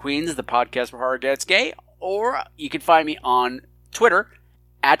Scream Queens, the podcast where horror gets gay. Or you can find me on Twitter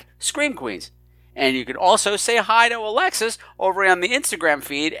at Scream Queens. And you can also say hi to Alexis over on the Instagram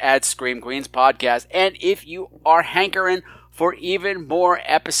feed at Scream Queens Podcast. And if you are hankering for even more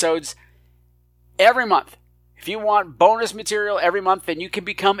episodes every month, if you want bonus material every month, then you can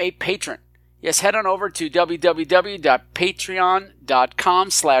become a patron. Yes, head on over to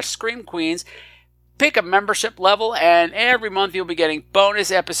www.patreon.com/screamqueens. Pick a membership level, and every month you'll be getting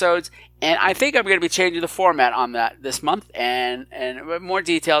bonus episodes. And I think I'm going to be changing the format on that this month, and more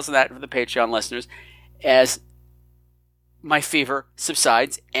details on that for the Patreon listeners as my fever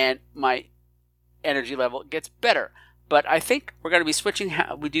subsides and my energy level gets better. But I think we're going to be switching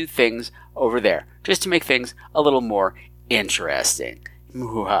how we do things over there, just to make things a little more interesting.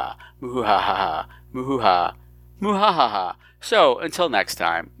 Moo-hoo-ha, moo-hoo-ha-ha-ha, moo-hoo-ha, moo-ha-ha-ha. So, until next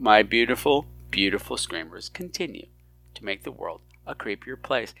time, my beautiful, beautiful screamers, continue to make the world a creepier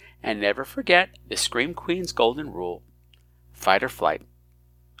place. And never forget the Scream Queen's golden rule. Fight or flight.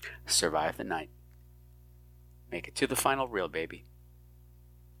 Survive the night. Make it to the final reel, baby.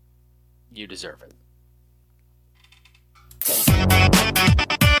 You deserve it.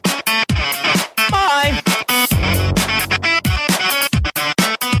 Bye.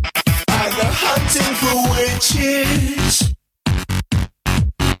 I go hunting for witches.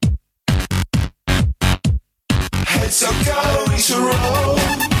 Heads are going to roll.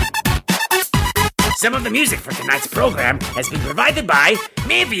 Some of the music for tonight's program has been provided by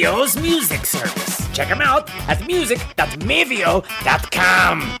Mavio's Music Service. Check them out at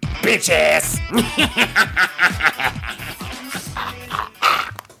music.mavio.com, bitches!